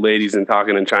random old ladies and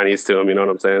talking in Chinese to them. You know what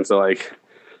I'm saying? So like,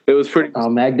 it was pretty. Oh,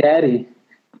 Mac Daddy.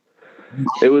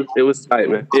 It was tight,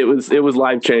 man. It was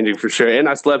life changing for sure. And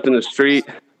I slept in the street.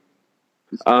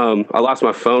 I lost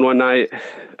my phone one night.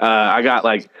 I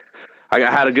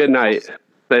had a good night.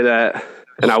 Say that.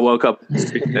 And I woke up in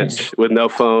the street with no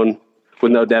phone,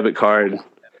 with no debit card.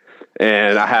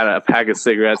 And I had a pack of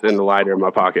cigarettes and a lighter in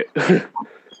my pocket.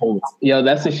 Yo,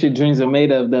 that's the shit dreams are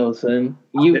made of, though, son.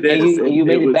 You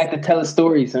made it back to tell a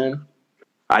story, son.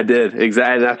 I did,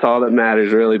 exactly. That's all that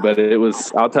matters, really. But it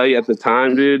was, I'll tell you, at the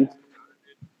time, dude,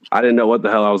 I didn't know what the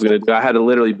hell I was going to do. I had to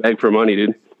literally beg for money,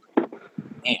 dude.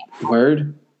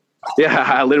 Word? Yeah,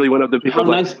 I literally went up to people. How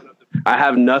nice? I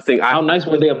have nothing. How nice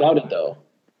were they about it, though?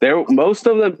 Most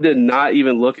of them did not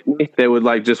even look at me. They would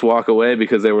like just walk away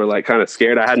because they were like kind of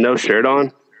scared. I had no shirt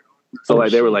on. So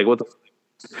like they were like, what the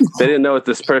they didn't know what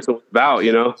this person was about,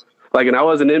 you know? Like, and I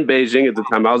wasn't in Beijing at the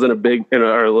time. I was in a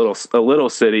little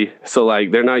city. So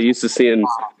like they're not used to seeing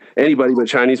anybody but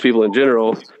Chinese people in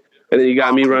general. And then you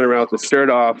got me running around with the shirt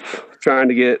off, trying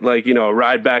to get like, you know, a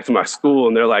ride back to my school,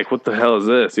 and they're like, what the hell is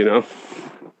this, you know?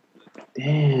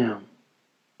 Damn.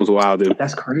 It was wild, dude.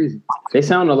 That's crazy. They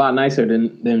sound a lot nicer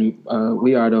than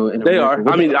we are, though. They are.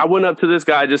 I mean, I went up to this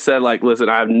guy, just said, like, listen,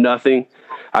 I have nothing.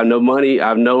 I have no money. I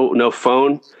have no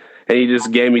phone. And he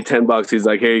just gave me $10. He's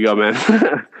like, here you go, man.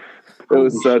 It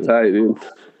was so tight, dude.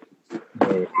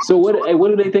 So what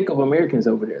do they think of Americans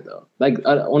over there, though? Like,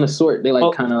 on a sort, they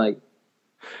like kind of like.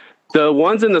 The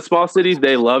ones in the small cities,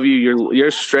 they love you. You're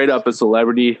straight up a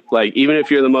celebrity. Like, even if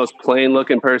you're the most plain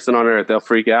looking person on earth, they'll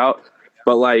freak out.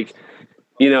 But like,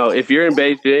 you know, if you're in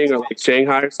Beijing or like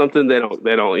Shanghai or something, they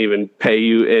don't even pay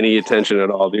you any attention at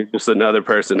all. You're just another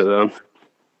person to them.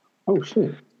 Oh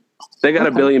shit! They got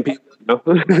 1 billion people. You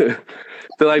know?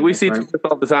 So like we see tourists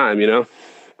all the time, you know.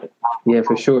 Yeah,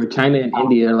 for sure. China and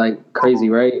India are like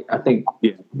crazy, right? I think.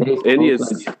 Yeah.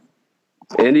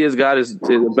 India's got is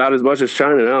about as much as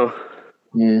China now.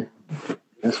 Yeah,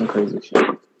 that's some crazy shit.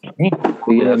 But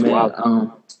yeah, man.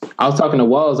 Wild. I was talking to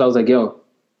Walls. I was like, yo.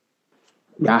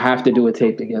 Y'all have to do a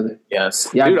tape together.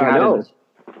 Yes. Y'all dude, I know.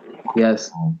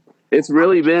 Yes. it's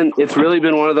really been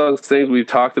one of those things we've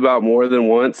talked about more than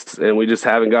once, and we just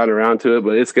haven't gotten around to it.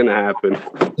 But it's gonna happen.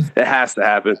 It has to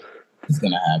happen. It's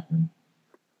gonna happen.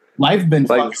 Life's been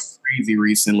fucking crazy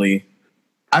recently.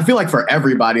 I feel like for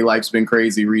everybody, life's been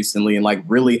crazy recently, and like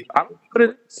really.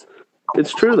 But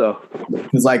it's true though.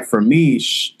 Because like for me,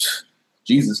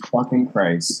 Jesus fucking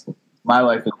Christ, my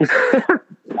life is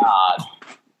God.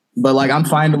 But like I'm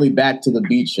finally back to the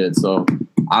beat shit, so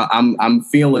I'm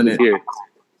feeling it.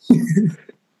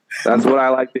 That's what I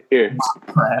like to hear.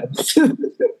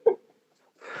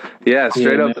 Yeah,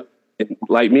 straight up. Man.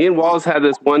 Like me and Walls had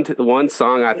this one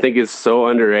song I think is so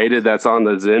underrated that's on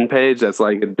the Zen page. That's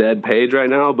like a dead page right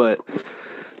now. But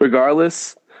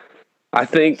regardless, I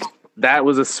think that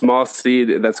was a small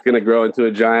seed that's going to grow into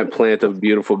a giant plant of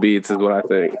beautiful beats is what I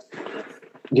think.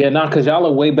 Yeah, no, because y'all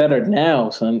are way better now,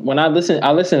 son. When I listen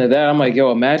to that, I'm like,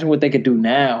 yo, imagine what they could do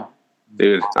now.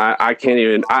 Dude, I can't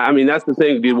even. I mean, that's the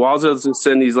thing, dude. Walls will just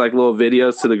send these like little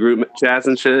videos to the group chats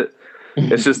and shit.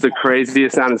 It's just the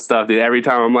craziest sounding stuff, dude. Every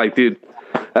time I'm like, dude,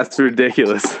 that's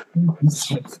ridiculous.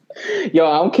 Yo,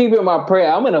 I'm keeping my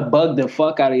prayer. I'm gonna bug the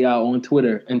fuck out of y'all on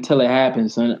Twitter until it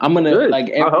happens, son. I'm gonna like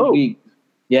every week.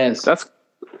 Yes,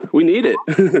 we need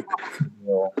it.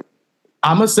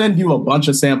 I'm gonna send you a bunch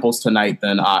of samples tonight,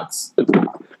 then, Ox.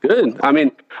 Good. I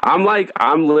mean, I've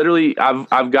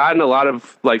gotten a lot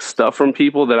of like stuff from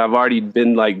people that I've already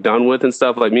been like done with and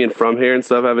stuff. Like me and From Here and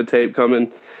stuff have a tape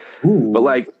coming. Ooh. But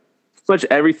like much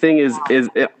everything is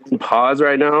in pause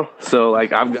right now. So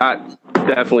like I've got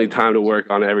definitely time to work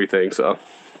on everything. So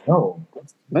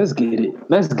let's get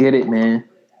it, man.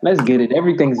 Let's get it.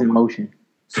 Everything's in motion.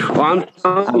 Well, I'm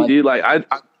telling you, dude, like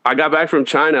I got back from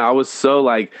China. I was so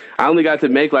like I only got to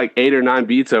make like 8 or 9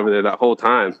 beats over there that whole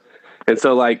time. And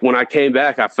so like when I came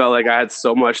back, I felt like I had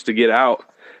so much to get out.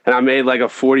 And I made like a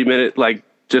 40-minute like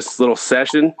just little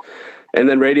session. And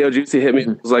then Radio Juicy hit me.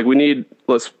 It was like,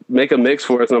 let's make a mix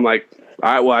for us. And I'm like,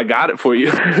 all right, well, I got it for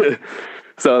you.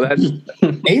 So that's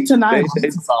 8 to 9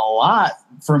 beats is a lot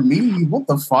for me. What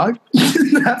the fuck?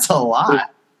 That's a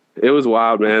lot. It was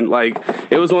wild, man. Like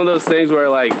it was one of those things where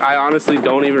like I honestly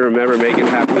don't even remember making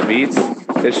half the beats.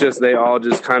 It's just they all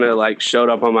just kind of like showed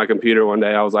up on my computer one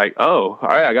day. I was like, oh, all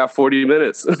right, I got 40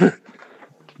 minutes.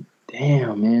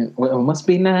 Damn, man. Well, it must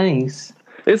be nice.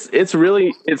 It's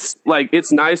like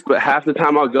it's nice, but half the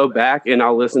time I'll go back and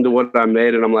I'll listen to what I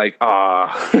made and I'm like,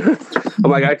 I'm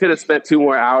like, I could have spent 2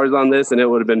 more hours on this and it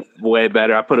would have been way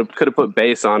better. I could have put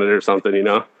bass on it or something, you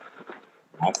know?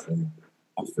 I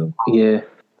feel. Yeah.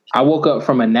 I woke up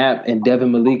from a nap and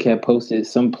Devin Malik had posted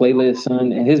some playlist,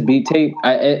 son, and his beat tape.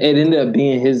 It ended up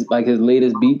being his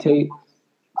latest beat tape.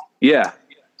 Yeah,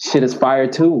 shit is fire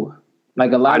too.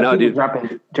 Like a lot of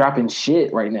people dropping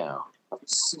shit right now.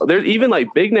 There's even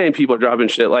like big name people dropping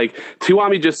shit. Like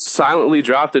s01e just silently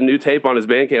dropped a new tape on his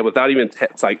Bandcamp without even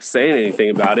like saying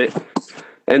anything about it.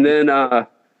 And then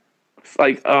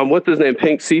what's his name?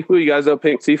 Pink Sifu. You guys know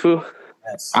Pink Sifu?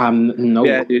 Yes. No.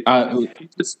 Yeah, dude.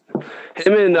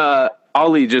 Him and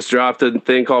Ollie just dropped a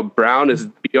thing called Brown. Is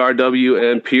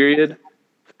BRWN period.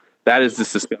 That is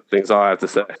just disgusting. Is all I have to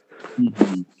say.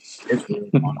 Mm-hmm. It's really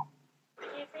fun.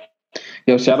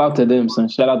 Yo, shout out to them, son.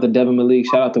 Shout out to Devin Malik.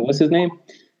 Shout out to what's his name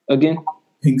again?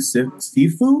 Pink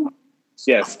Sifu.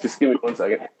 Yes. Just give me 1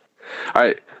 second. All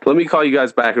right, let me call you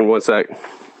guys back in 1 sec.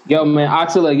 Yo, man,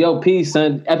 Oxela. Yo, peace,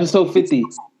 son. Episode 50.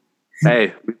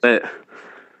 Hey, we lit.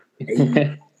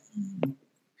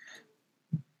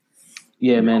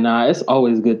 Yeah, man. Nah, it's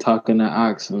always good talking to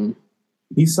Oxen.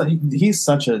 He's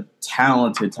such a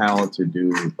talented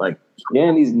dude. Like, yeah,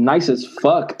 and he's nice as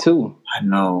fuck too. I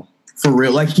know, for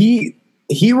real. Like he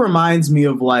reminds me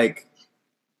of like,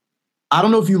 I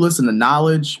don't know if you listen to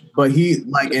Knowledge, but he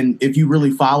like, and if you really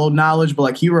followed Knowledge, but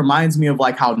like he reminds me of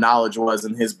like how Knowledge was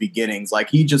in his beginnings. Like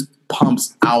he just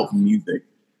pumps out music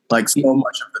like so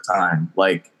much of the time.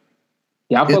 Like.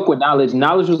 Yeah, I fuck with Knowledge.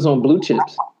 Knowledge was on Blue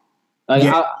Chips. Like,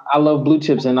 yeah. I love Blue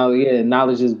Chips, and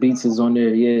Knowledge's beats is on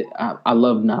there. Yeah, I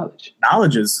love Knowledge.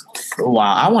 Knowledge is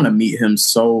wow. I want to meet him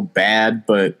so bad,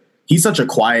 but he's such a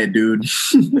quiet dude.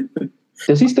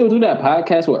 Does he still do that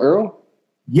podcast with Earl?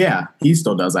 Yeah, he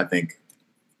still does. I think.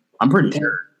 I'm pretty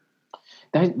sure.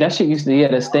 That shit used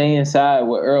to stay inside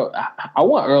with Earl. I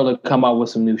want Earl to come out with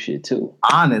some new shit too.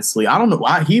 Honestly, I don't know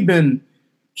why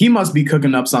he must be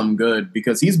cooking up something good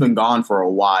because he's been gone for a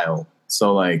while.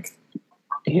 So like,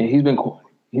 yeah, he's been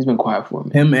quiet for a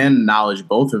minute. Him and Knowledge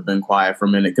both have been quiet for a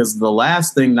minute because the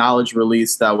last thing Knowledge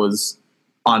released that was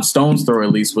on Stone's Throw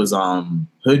release was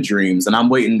Hood Dreams, and I'm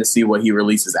waiting to see what he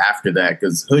releases after that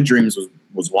because Hood Dreams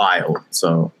was wild.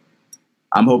 So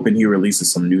I'm hoping he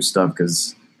releases some new stuff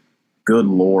because, good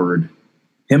Lord,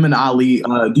 Him and Ali.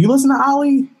 Do you listen to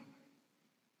Ali?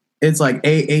 It's like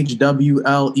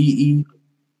AHWLEE.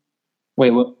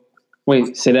 Wait, what?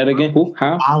 Wait, say that again. Who?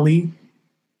 How? Ali.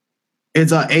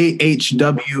 It's a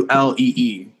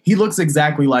AHWLEE. He looks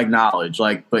exactly like Knowledge,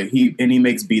 but he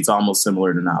makes beats almost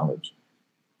similar to Knowledge.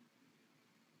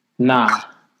 Nah.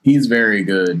 He's very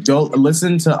good. Go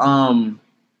listen to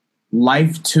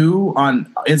Life 2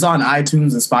 it's on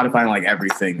iTunes and Spotify and like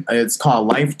everything. It's called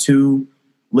Life 2.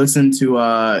 Listen to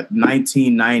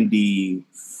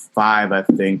 1995, I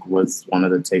think, was one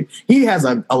of the tapes. He has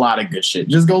a lot of good shit.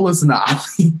 Just go listen to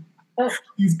Ali.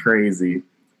 He's crazy.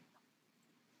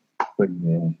 But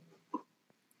yeah.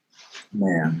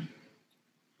 Man.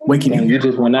 Wait, can you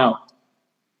just went out.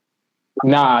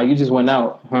 Nah, you just went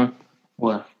out, huh?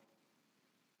 What?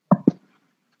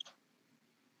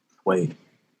 Wait.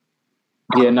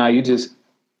 Yeah, nah, you just.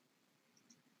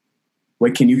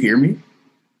 Wait, can you hear me?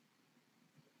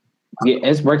 Yeah,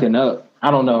 it's breaking up. I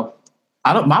don't know.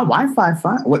 My Wi-Fi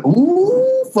fine. Wait,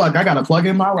 ooh, fuck! I gotta plug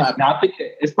in my laptop. Nah, I think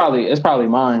it's probably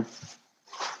mine.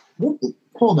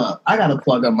 Hold up, I gotta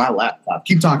plug up my laptop.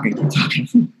 Keep talking. Hold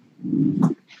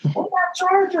that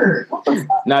charger. What the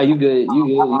fuck? Nah, you good.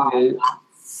 You good.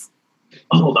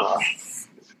 Hold on.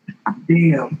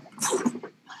 Damn.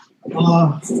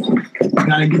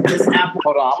 Gotta get this Apple.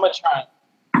 Hold on, I'm gonna try.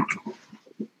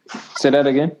 Say that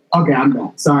again. Okay, I'm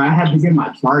back. Sorry, I had to get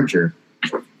my charger.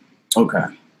 Okay.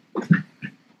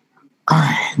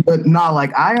 Alright. But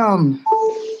no,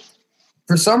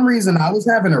 for some reason I was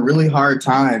having a really hard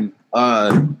time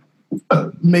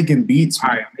making beats. All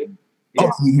right. Yeah.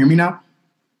 Oh, can you hear me now?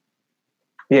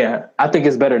 Yeah, I think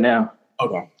it's better now.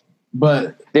 Okay.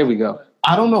 But there we go.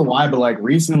 I don't know why, but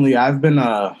recently I've been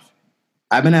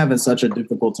having such a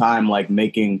difficult time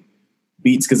making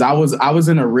beats because I was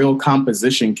in a real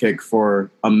composition kick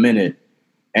for a minute,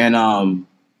 and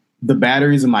the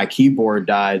batteries in my keyboard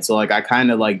died, so I kind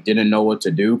of didn't know what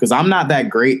to do because I'm not that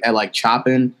great at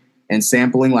chopping and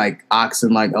sampling like Ox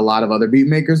and a lot of other beat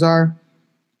makers are,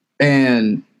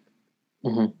 and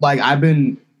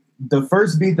the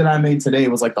first beat that I made today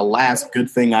was the last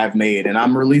good thing I've made, and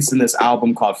I'm releasing this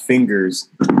album called Fingers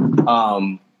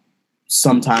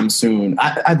sometime soon.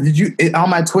 On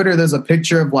my Twitter there's a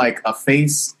picture of a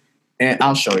face, and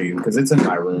I'll show you because it's in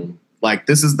my room.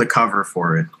 This is the cover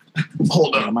for it.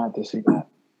 Hold on. I might have to see that.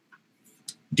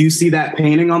 Do you see that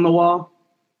painting on the wall?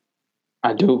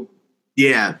 I do.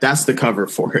 Yeah, that's the cover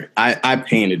for it. I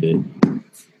painted it.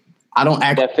 I don't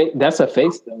act. That's a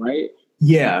face though, right?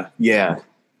 Yeah.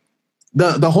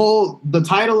 The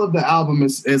title of the album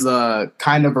is a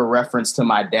kind of a reference to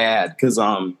my dad because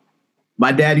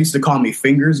my dad used to call me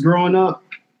Fingers growing up.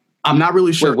 I'm not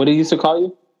really sure. Wait, what did he used to call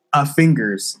you?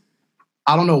 Fingers.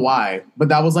 I don't know why, but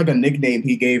that was a nickname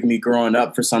he gave me growing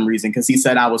up for some reason because he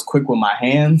said I was quick with my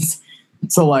hands.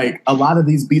 So a lot of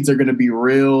these beats are gonna be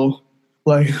real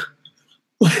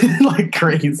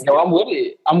crazy. No, I'm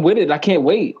with it. I can't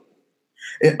wait.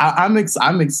 I'm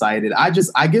excited. I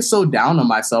get so down on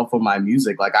myself with my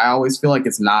music. I always feel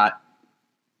it's not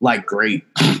great.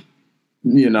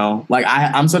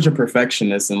 I'm such a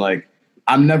perfectionist and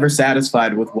I'm never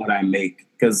satisfied with what I make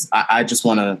because I just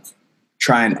want to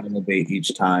try and elevate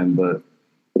each time. But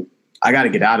I got to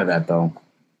get out of that though.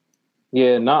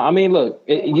 Yeah, no, I mean, look,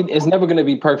 it's never going to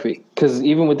be perfect because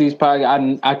even with these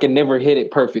podcasts, I can never hit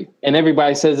it perfect. And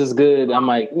everybody says it's good. I'm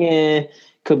like, yeah,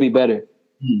 could be better.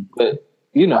 But,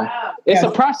 it's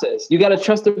a process. You got to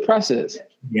trust the process.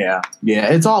 Yeah,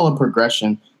 it's all a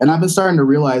progression. And I've been starting to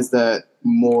realize that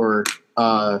more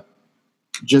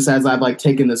just as I've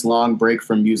taken this long break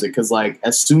from music because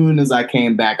as soon as I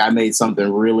came back, I made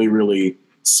something really, really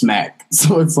smack.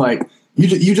 So it's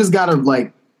you just got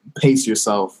to pace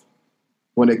yourself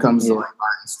when it comes to art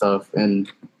and stuff.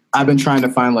 And I've been trying to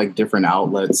find different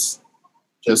outlets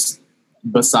just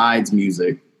besides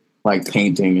music,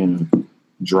 painting and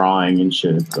drawing and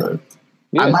shit. But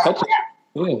by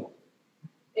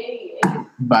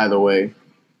the way,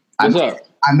 I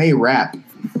may rap.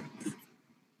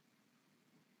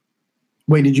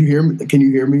 Wait, did you hear me? Can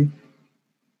you hear me?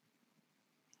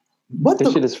 What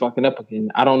this shit is fucking up again.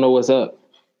 I don't know what's up.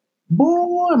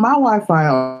 Boy, my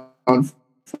Wi-Fi on.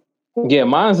 Yeah,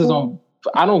 mine's is on.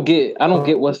 I don't get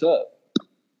what's up.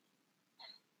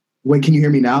 Wait, can you hear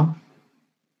me now?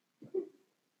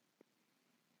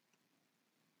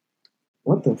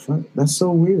 What the fuck? That's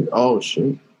so weird. Oh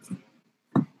shit.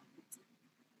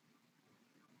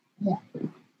 Yeah.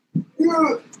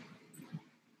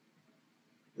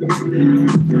 Okay,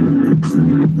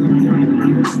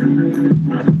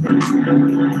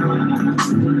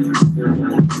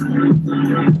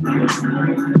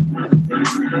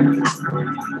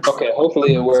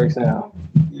 hopefully it works now.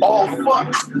 Oh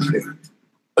fuck!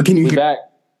 Can you We hear? back?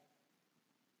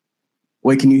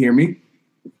 Wait, can you hear me?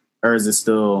 Or is it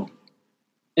still?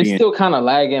 It's still kind of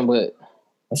lagging, but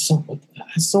That's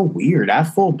so weird. I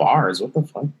have full bars. What the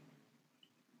fuck?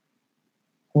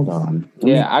 Hold on.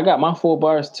 yeah, I got my full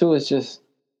bars too. It's just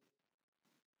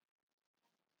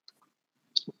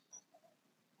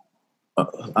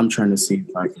I'm trying to see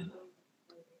if I can.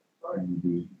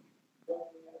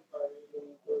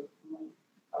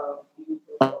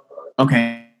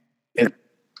 Okay.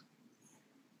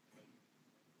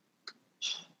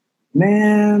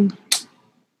 Man,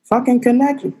 fucking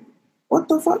connection. What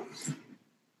the fuck?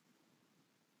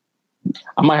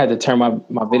 I might have to turn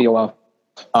my video off.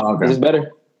 Oh, okay. Is this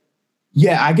better?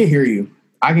 Yeah, I can hear you.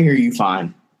 I can hear you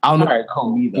fine. I don't know. All right,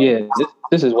 cool. Yeah,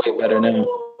 this is way better now.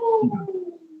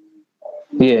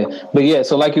 Yeah, but yeah.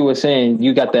 So like you were saying,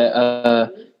 you got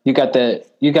that. You got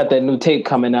that new tape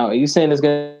coming out. Are you saying it's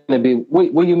gonna be?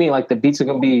 What do you mean? Like the beats are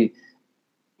gonna be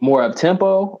more up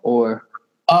tempo, or?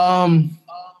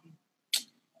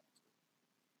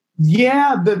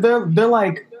 Yeah, they're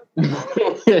like.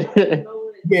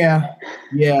 Yeah.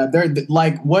 They're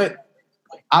like what?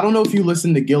 I don't know if you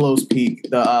listened to Gillo's Peak,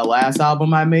 the last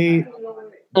album I made,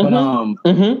 but a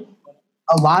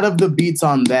lot of the beats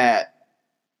on that,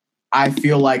 I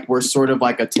feel like were sort of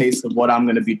like a taste of what I'm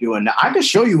going to be doing. Now, I can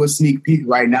show you a sneak peek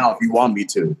right now if you want me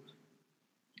to.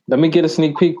 Let me get a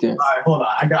sneak peek then. All right, hold on.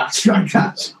 I got you.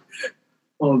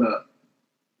 Hold up.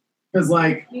 Because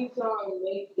like... It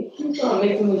keeps on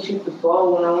making me shoot the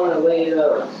ball when I want to lay it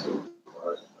up.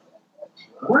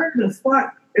 Where the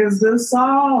fuck is this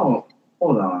song?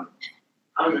 Hold on.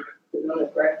 I'm gonna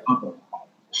crack. Okay.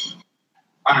 All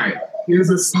right.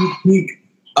 Here's a sneak peek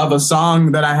of a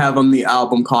song that I have on the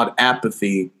album called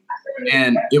Apathy.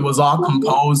 And it was all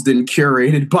composed and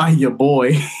curated by your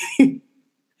boy.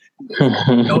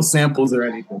 No samples or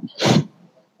anything.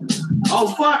 Oh,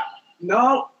 fuck.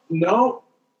 No.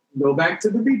 Go back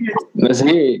to the beginning. Let's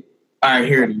hear it. All right,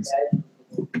 here it is.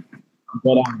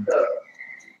 But,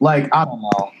 like, I don't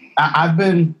know.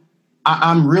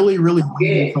 I'm really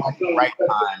waiting for like the right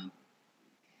time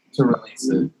to release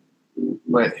it.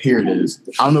 But here it is.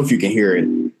 I don't know if you can hear it.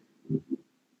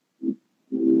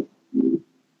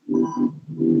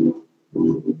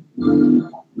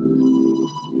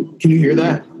 Can you hear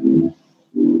that?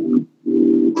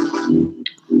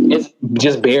 It's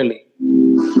just barely.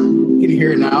 Can you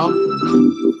hear it now?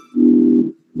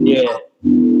 Yeah.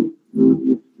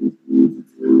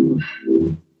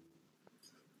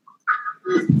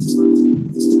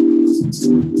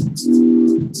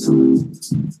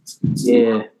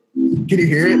 Yeah. Can you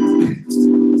hear it?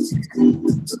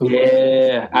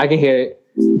 Yeah, I can hear it.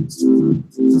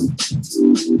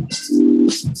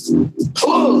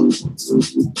 Oh,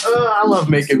 I love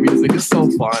making music. It's so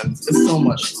fun. It's so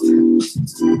much fun.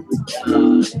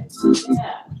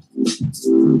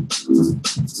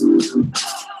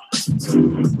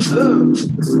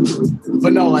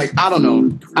 But no, like, I don't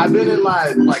know. I've been in my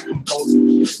like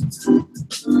composing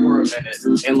for a minute,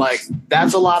 and like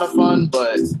that's a lot of fun,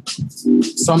 but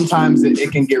sometimes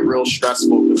it can get real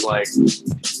stressful because like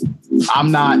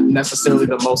I'm not necessarily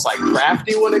the most like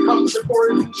crafty when it comes to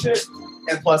chords and shit.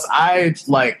 And plus, I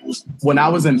like when I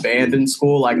was in band in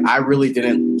school, like I really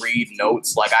didn't read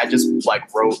notes. Like I just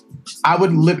like wrote. I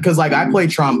would because like I played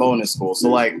trombone in school, so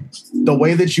like the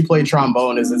way that you play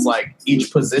trombone is it's like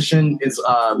each position is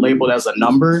labeled as a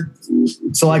number.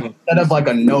 So like instead of like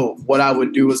a note, what I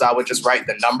would do is I would just write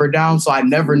the number down. So I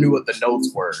never knew what the notes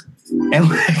were, and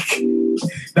like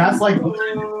that's like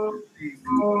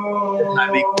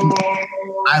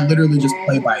I literally just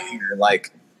play by ear.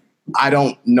 Like I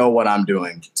don't know what I'm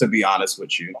doing, to be honest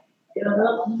with you.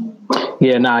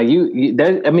 Yeah, nah, you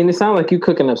that, I mean, it sounds like you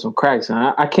cooking up some cracks.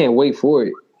 I can't wait for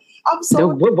it. I'm so.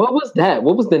 What was that?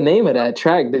 What was the name of that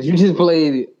track that you just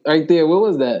played right there? What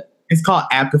was that? It's called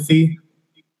Apathy.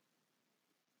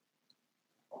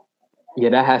 Yeah,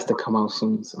 that has to come out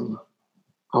soon.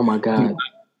 Oh my god,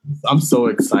 I'm so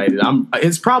excited.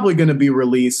 It's probably going to be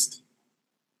released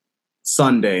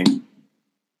Sunday.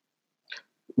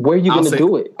 Where are you gonna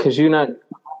do it? Because you're not.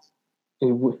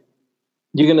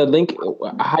 You're gonna link.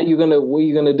 What are you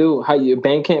gonna do? How your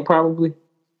Bandcamp probably?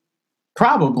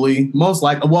 Probably, most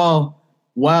likely. Well,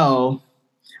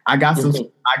 I got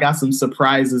some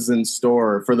surprises in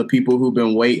store for the people who've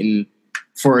been waiting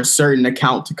for a certain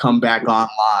account to come back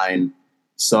online.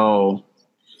 So,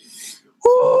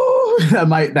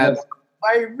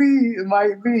 It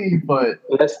might be, but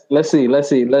let's see.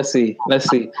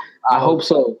 I hope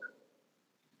so.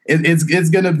 It's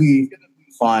gonna be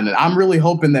fun, and I'm really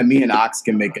hoping that me and Ox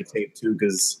can make a tape too,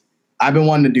 because I've been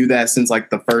wanting to do that since like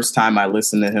the first time I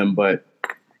listened to him, but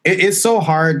it's so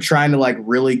hard trying to like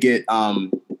really get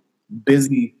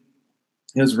busy.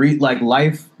 His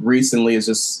life recently is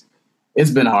just,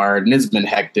 it's been hard and it's been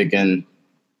hectic and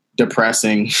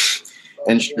depressing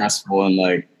and stressful and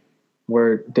like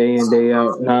work day in day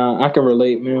out. Nah, I can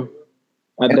relate, man.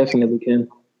 I definitely can.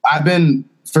 I've been,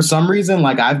 for some reason,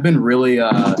 like I've been really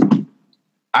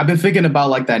I've been thinking about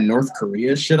like that North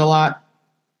Korea shit a lot,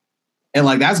 and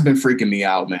like that's been freaking me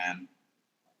out, man.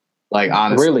 Like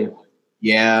honestly, really,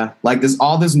 yeah. Like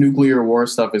all this nuclear war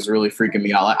stuff is really freaking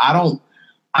me out. Like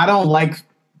I don't like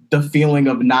the feeling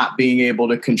of not being able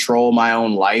to control my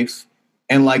own life.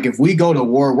 And like if we go to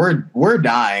war, we're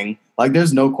dying. Like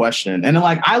there's no question. And then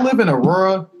like I live in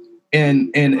Aurora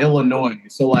in Illinois.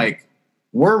 So like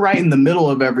we're right in the middle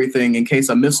of everything in case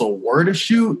a missile were to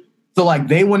shoot. So like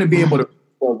they wouldn't be able to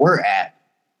where we're at,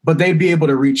 but they'd be able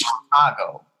to reach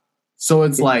Chicago. So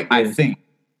it's like, I think.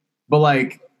 But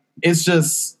like it's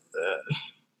just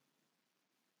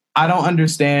I don't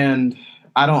understand.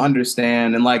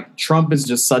 And like Trump is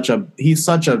just he's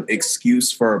such a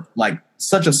excuse for like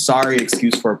such a sorry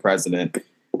excuse for a president.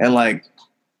 And like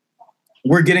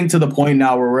we're getting to the point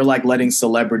now where we're like letting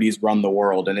celebrities run the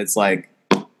world. And it's like,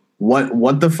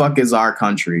 what the fuck is our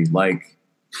country? Like,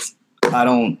 I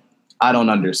don't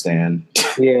understand.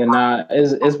 Yeah, nah,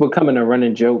 it's becoming a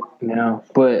running joke now.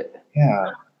 But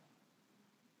yeah.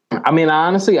 I mean,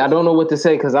 honestly, I don't know what to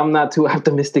say because I'm not too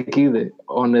optimistic either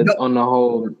on the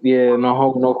whole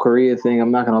North Korea thing. I'm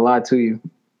not gonna lie to you.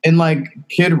 And like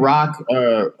Kid Rock,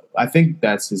 I think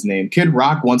that's his name. Kid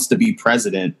Rock wants to be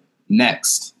president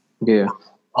next. Yeah,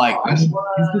 like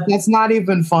that's not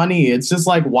even funny. It's just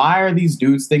like, why are these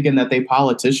dudes thinking that they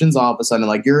politicians all of a sudden?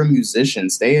 Like, you're a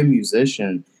musician, stay a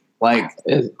musician. Like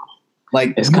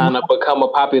it's kind of become a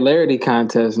popularity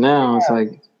contest now. It's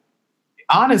like.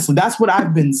 Honestly, that's what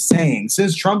I've been saying.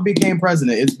 Since Trump became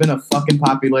president, it's been a fucking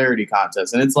popularity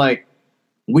contest. And it's like,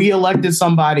 we elected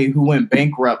somebody who went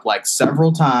bankrupt like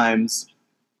several times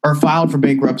or filed for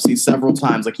bankruptcy several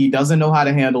times. Like, he doesn't know how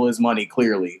to handle his money,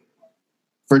 clearly.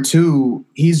 For 2,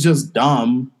 he's just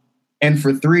dumb. And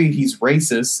for 3, he's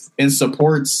racist and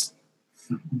supports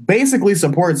white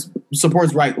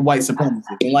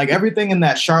supremacy. And like everything in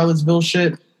that Charlottesville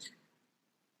shit.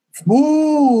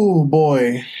 Ooh,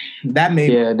 boy. That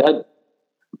made that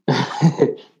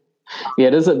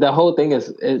the whole thing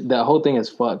is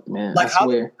fucked, man. Like, I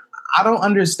swear. I don't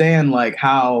understand like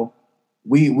how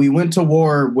we went to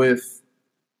war with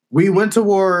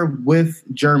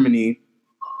Germany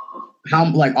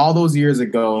like all those years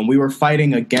ago, and we were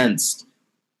fighting against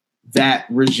that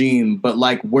regime, but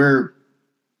like we're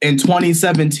in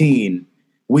 2017,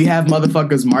 we have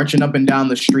motherfuckers marching up and down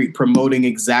the street promoting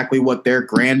exactly what their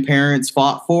grandparents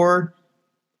fought for.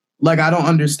 Like, I don't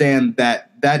understand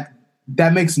that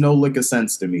makes no lick of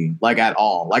sense to me, like at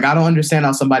all. Like, I don't understand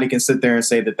how somebody can sit there and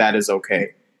say that is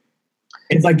okay.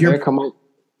 It's like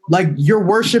you're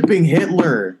worshiping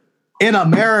Hitler in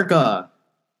America.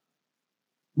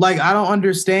 Like, I don't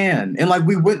understand. And like,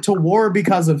 we went to war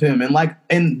because of him,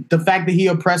 and the fact that he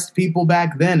oppressed people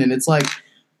back then. And it's like,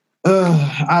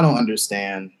 I don't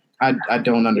understand. I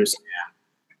don't understand.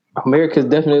 America's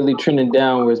definitely trending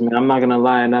downwards, man. I'm not gonna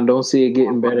lie, and I don't see it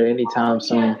getting better anytime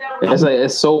soon.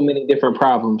 It's so many different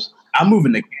problems. I'm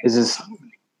moving to.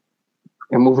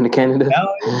 You're moving to Canada?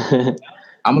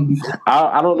 I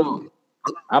don't know.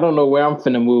 I don't know where I'm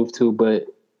finna move to, but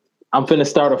I'm finna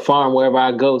start a farm wherever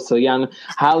I go. So yeah,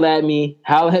 holla at me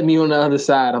on the other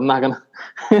side. I'm not gonna.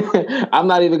 I'm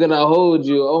not even gonna hold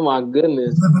you. Oh my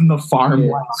goodness. Living the farm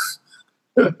life.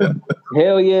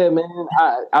 Hell yeah, man!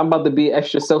 I'm about to be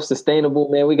extra self-sustainable,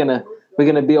 man. We're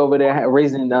gonna be over there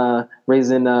raising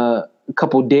a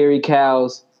couple dairy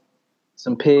cows,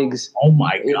 some pigs. Oh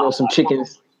my god! Some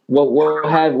chickens. We'll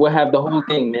have the whole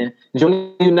thing, man.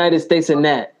 Join the United States in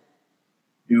that.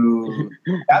 Dude,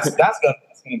 that's gonna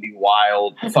be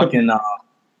wild. Fucking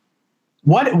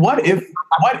what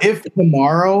if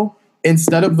tomorrow,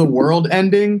 instead of the world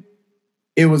ending,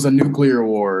 it was a nuclear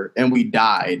war and we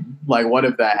died? Like, what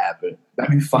if that happened?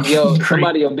 That'd be fucking crazy.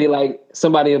 Somebody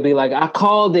will be like, I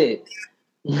called it.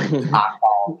 I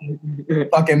called it.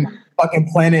 Fucking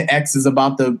Planet X is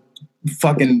about to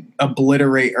fucking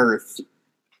obliterate Earth.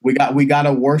 We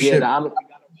gotta worship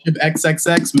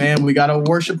XXX, man. We gotta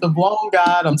worship the blown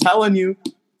god. I'm telling you.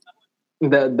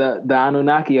 The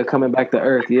Anunnaki are coming back to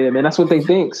Earth. Yeah, man. That's what they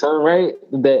think, son, right?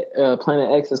 That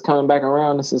Planet X is coming back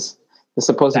around. This is It's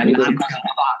supposed to That be 9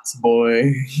 clocks,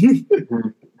 boy.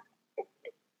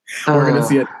 We're gonna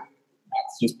see it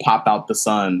just pop out the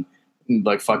sun and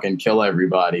like fucking kill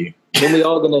everybody. Then we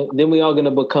all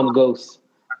gonna become ghosts.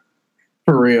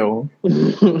 For real.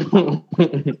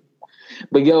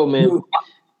 But yo, man.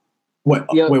 Wait,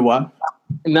 what?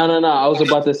 No. I was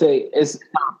about to say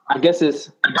I guess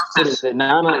it's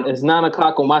 9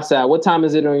 o'clock on my side. What time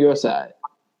is it on your side?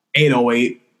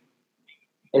 8:08.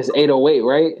 It's 8:08,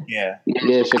 right? Yeah.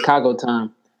 Yeah, Chicago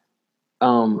time.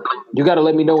 You got to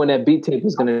let me know when that beat tape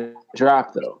is gonna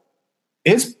drop, though.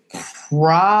 It's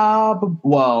probably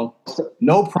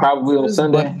probably on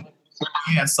Sunday.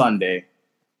 Yeah, Sunday.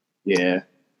 Yeah.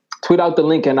 Tweet out the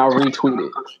link and I'll retweet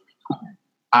it.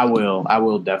 I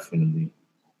will definitely.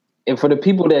 And for the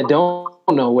people that don't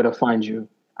know where to find you,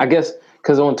 I guess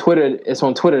because on Twitter, it's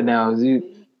on Twitter now.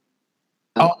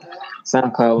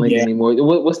 SoundCloud link anymore.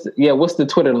 What's the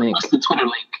Twitter link?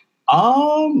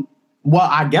 Well,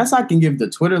 I guess I can give the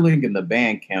Twitter link in the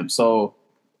Bandcamp. So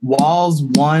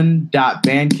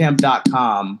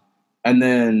walls1.bandcamp.com and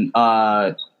then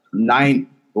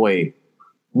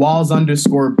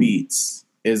walls_beats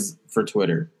is for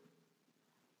Twitter.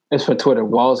 It's for Twitter.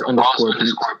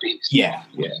 Walls_beats. Yeah.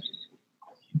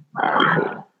 All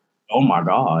right. Oh my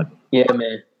God. Yeah,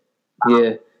 man.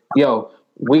 Yeah. Yo,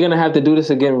 we're gonna have to do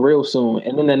this again real soon.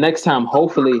 And then the next time,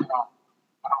 hopefully,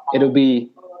 it'll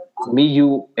be me,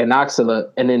 you, and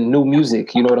Oxela, and then new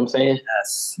music. You know what I'm saying?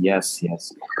 Yes.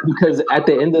 Because at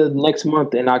the end of next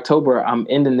month in October, I'm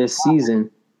ending this season,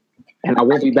 and I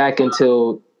won't be back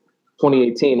until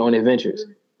 2018 on Adventures.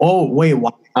 Oh wait,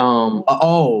 what?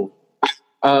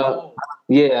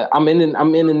 Yeah, I'm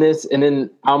ending this, and then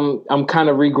I'm kind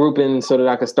of regrouping so that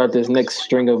I can start this next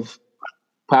string of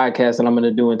podcasts that I'm going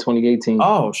to do in 2018.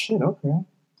 Oh shit! Okay.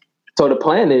 So the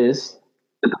plan is,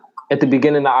 at the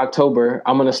beginning of October,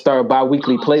 I'm going to start a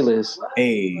bi-weekly playlist.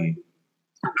 Hey.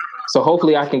 So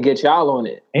hopefully I can get y'all on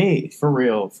it. Hey, for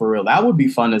real. That would be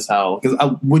fun as hell. Because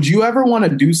would you ever want to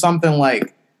do something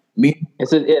like me?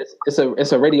 It's a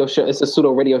radio show. It's a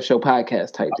pseudo radio show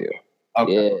podcast type deal.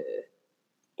 Okay. Yeah.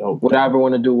 Dope. Would I ever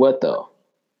want to do what though?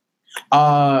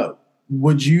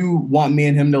 Would you want me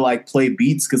and him to like play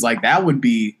beats? Because like that would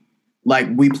be like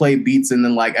we play beats and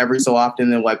then like every so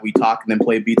often then like we talk and then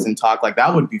play beats and talk. Like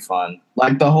that would be fun.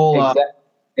 Like the whole like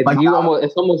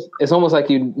it's almost like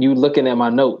you looking at my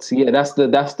notes. Yeah, that's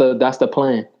the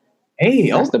plan. Hey,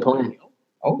 that's the plan.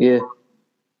 Oh yeah,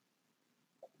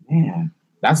 man,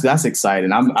 that's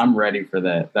exciting. I'm ready for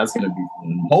that. That's gonna be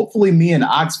fun. Hopefully, me and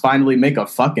Ox finally make a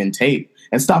fucking tape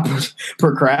and stop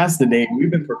procrastinating.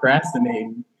 We've been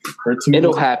procrastinating for 2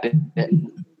 It'll happen.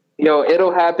 Yo,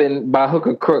 it'll happen by hook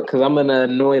or crook because I'm gonna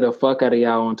annoy the fuck out of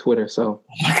y'all on Twitter. So.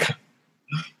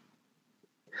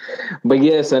 But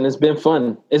yeah, son, it's been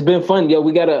fun. Yo,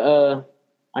 we gotta.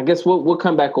 I guess we'll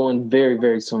come back on very,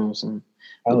 very soon, son.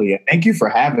 Oh yeah! Thank you for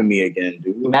having me again,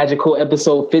 dude. Magical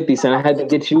episode 50, son. I had to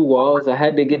get you, Walls. I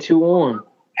had to get you on.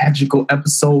 Magical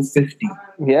episode 50.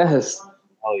 Yes.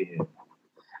 Oh yeah!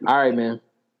 All right, man.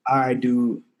 All right,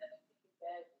 dude.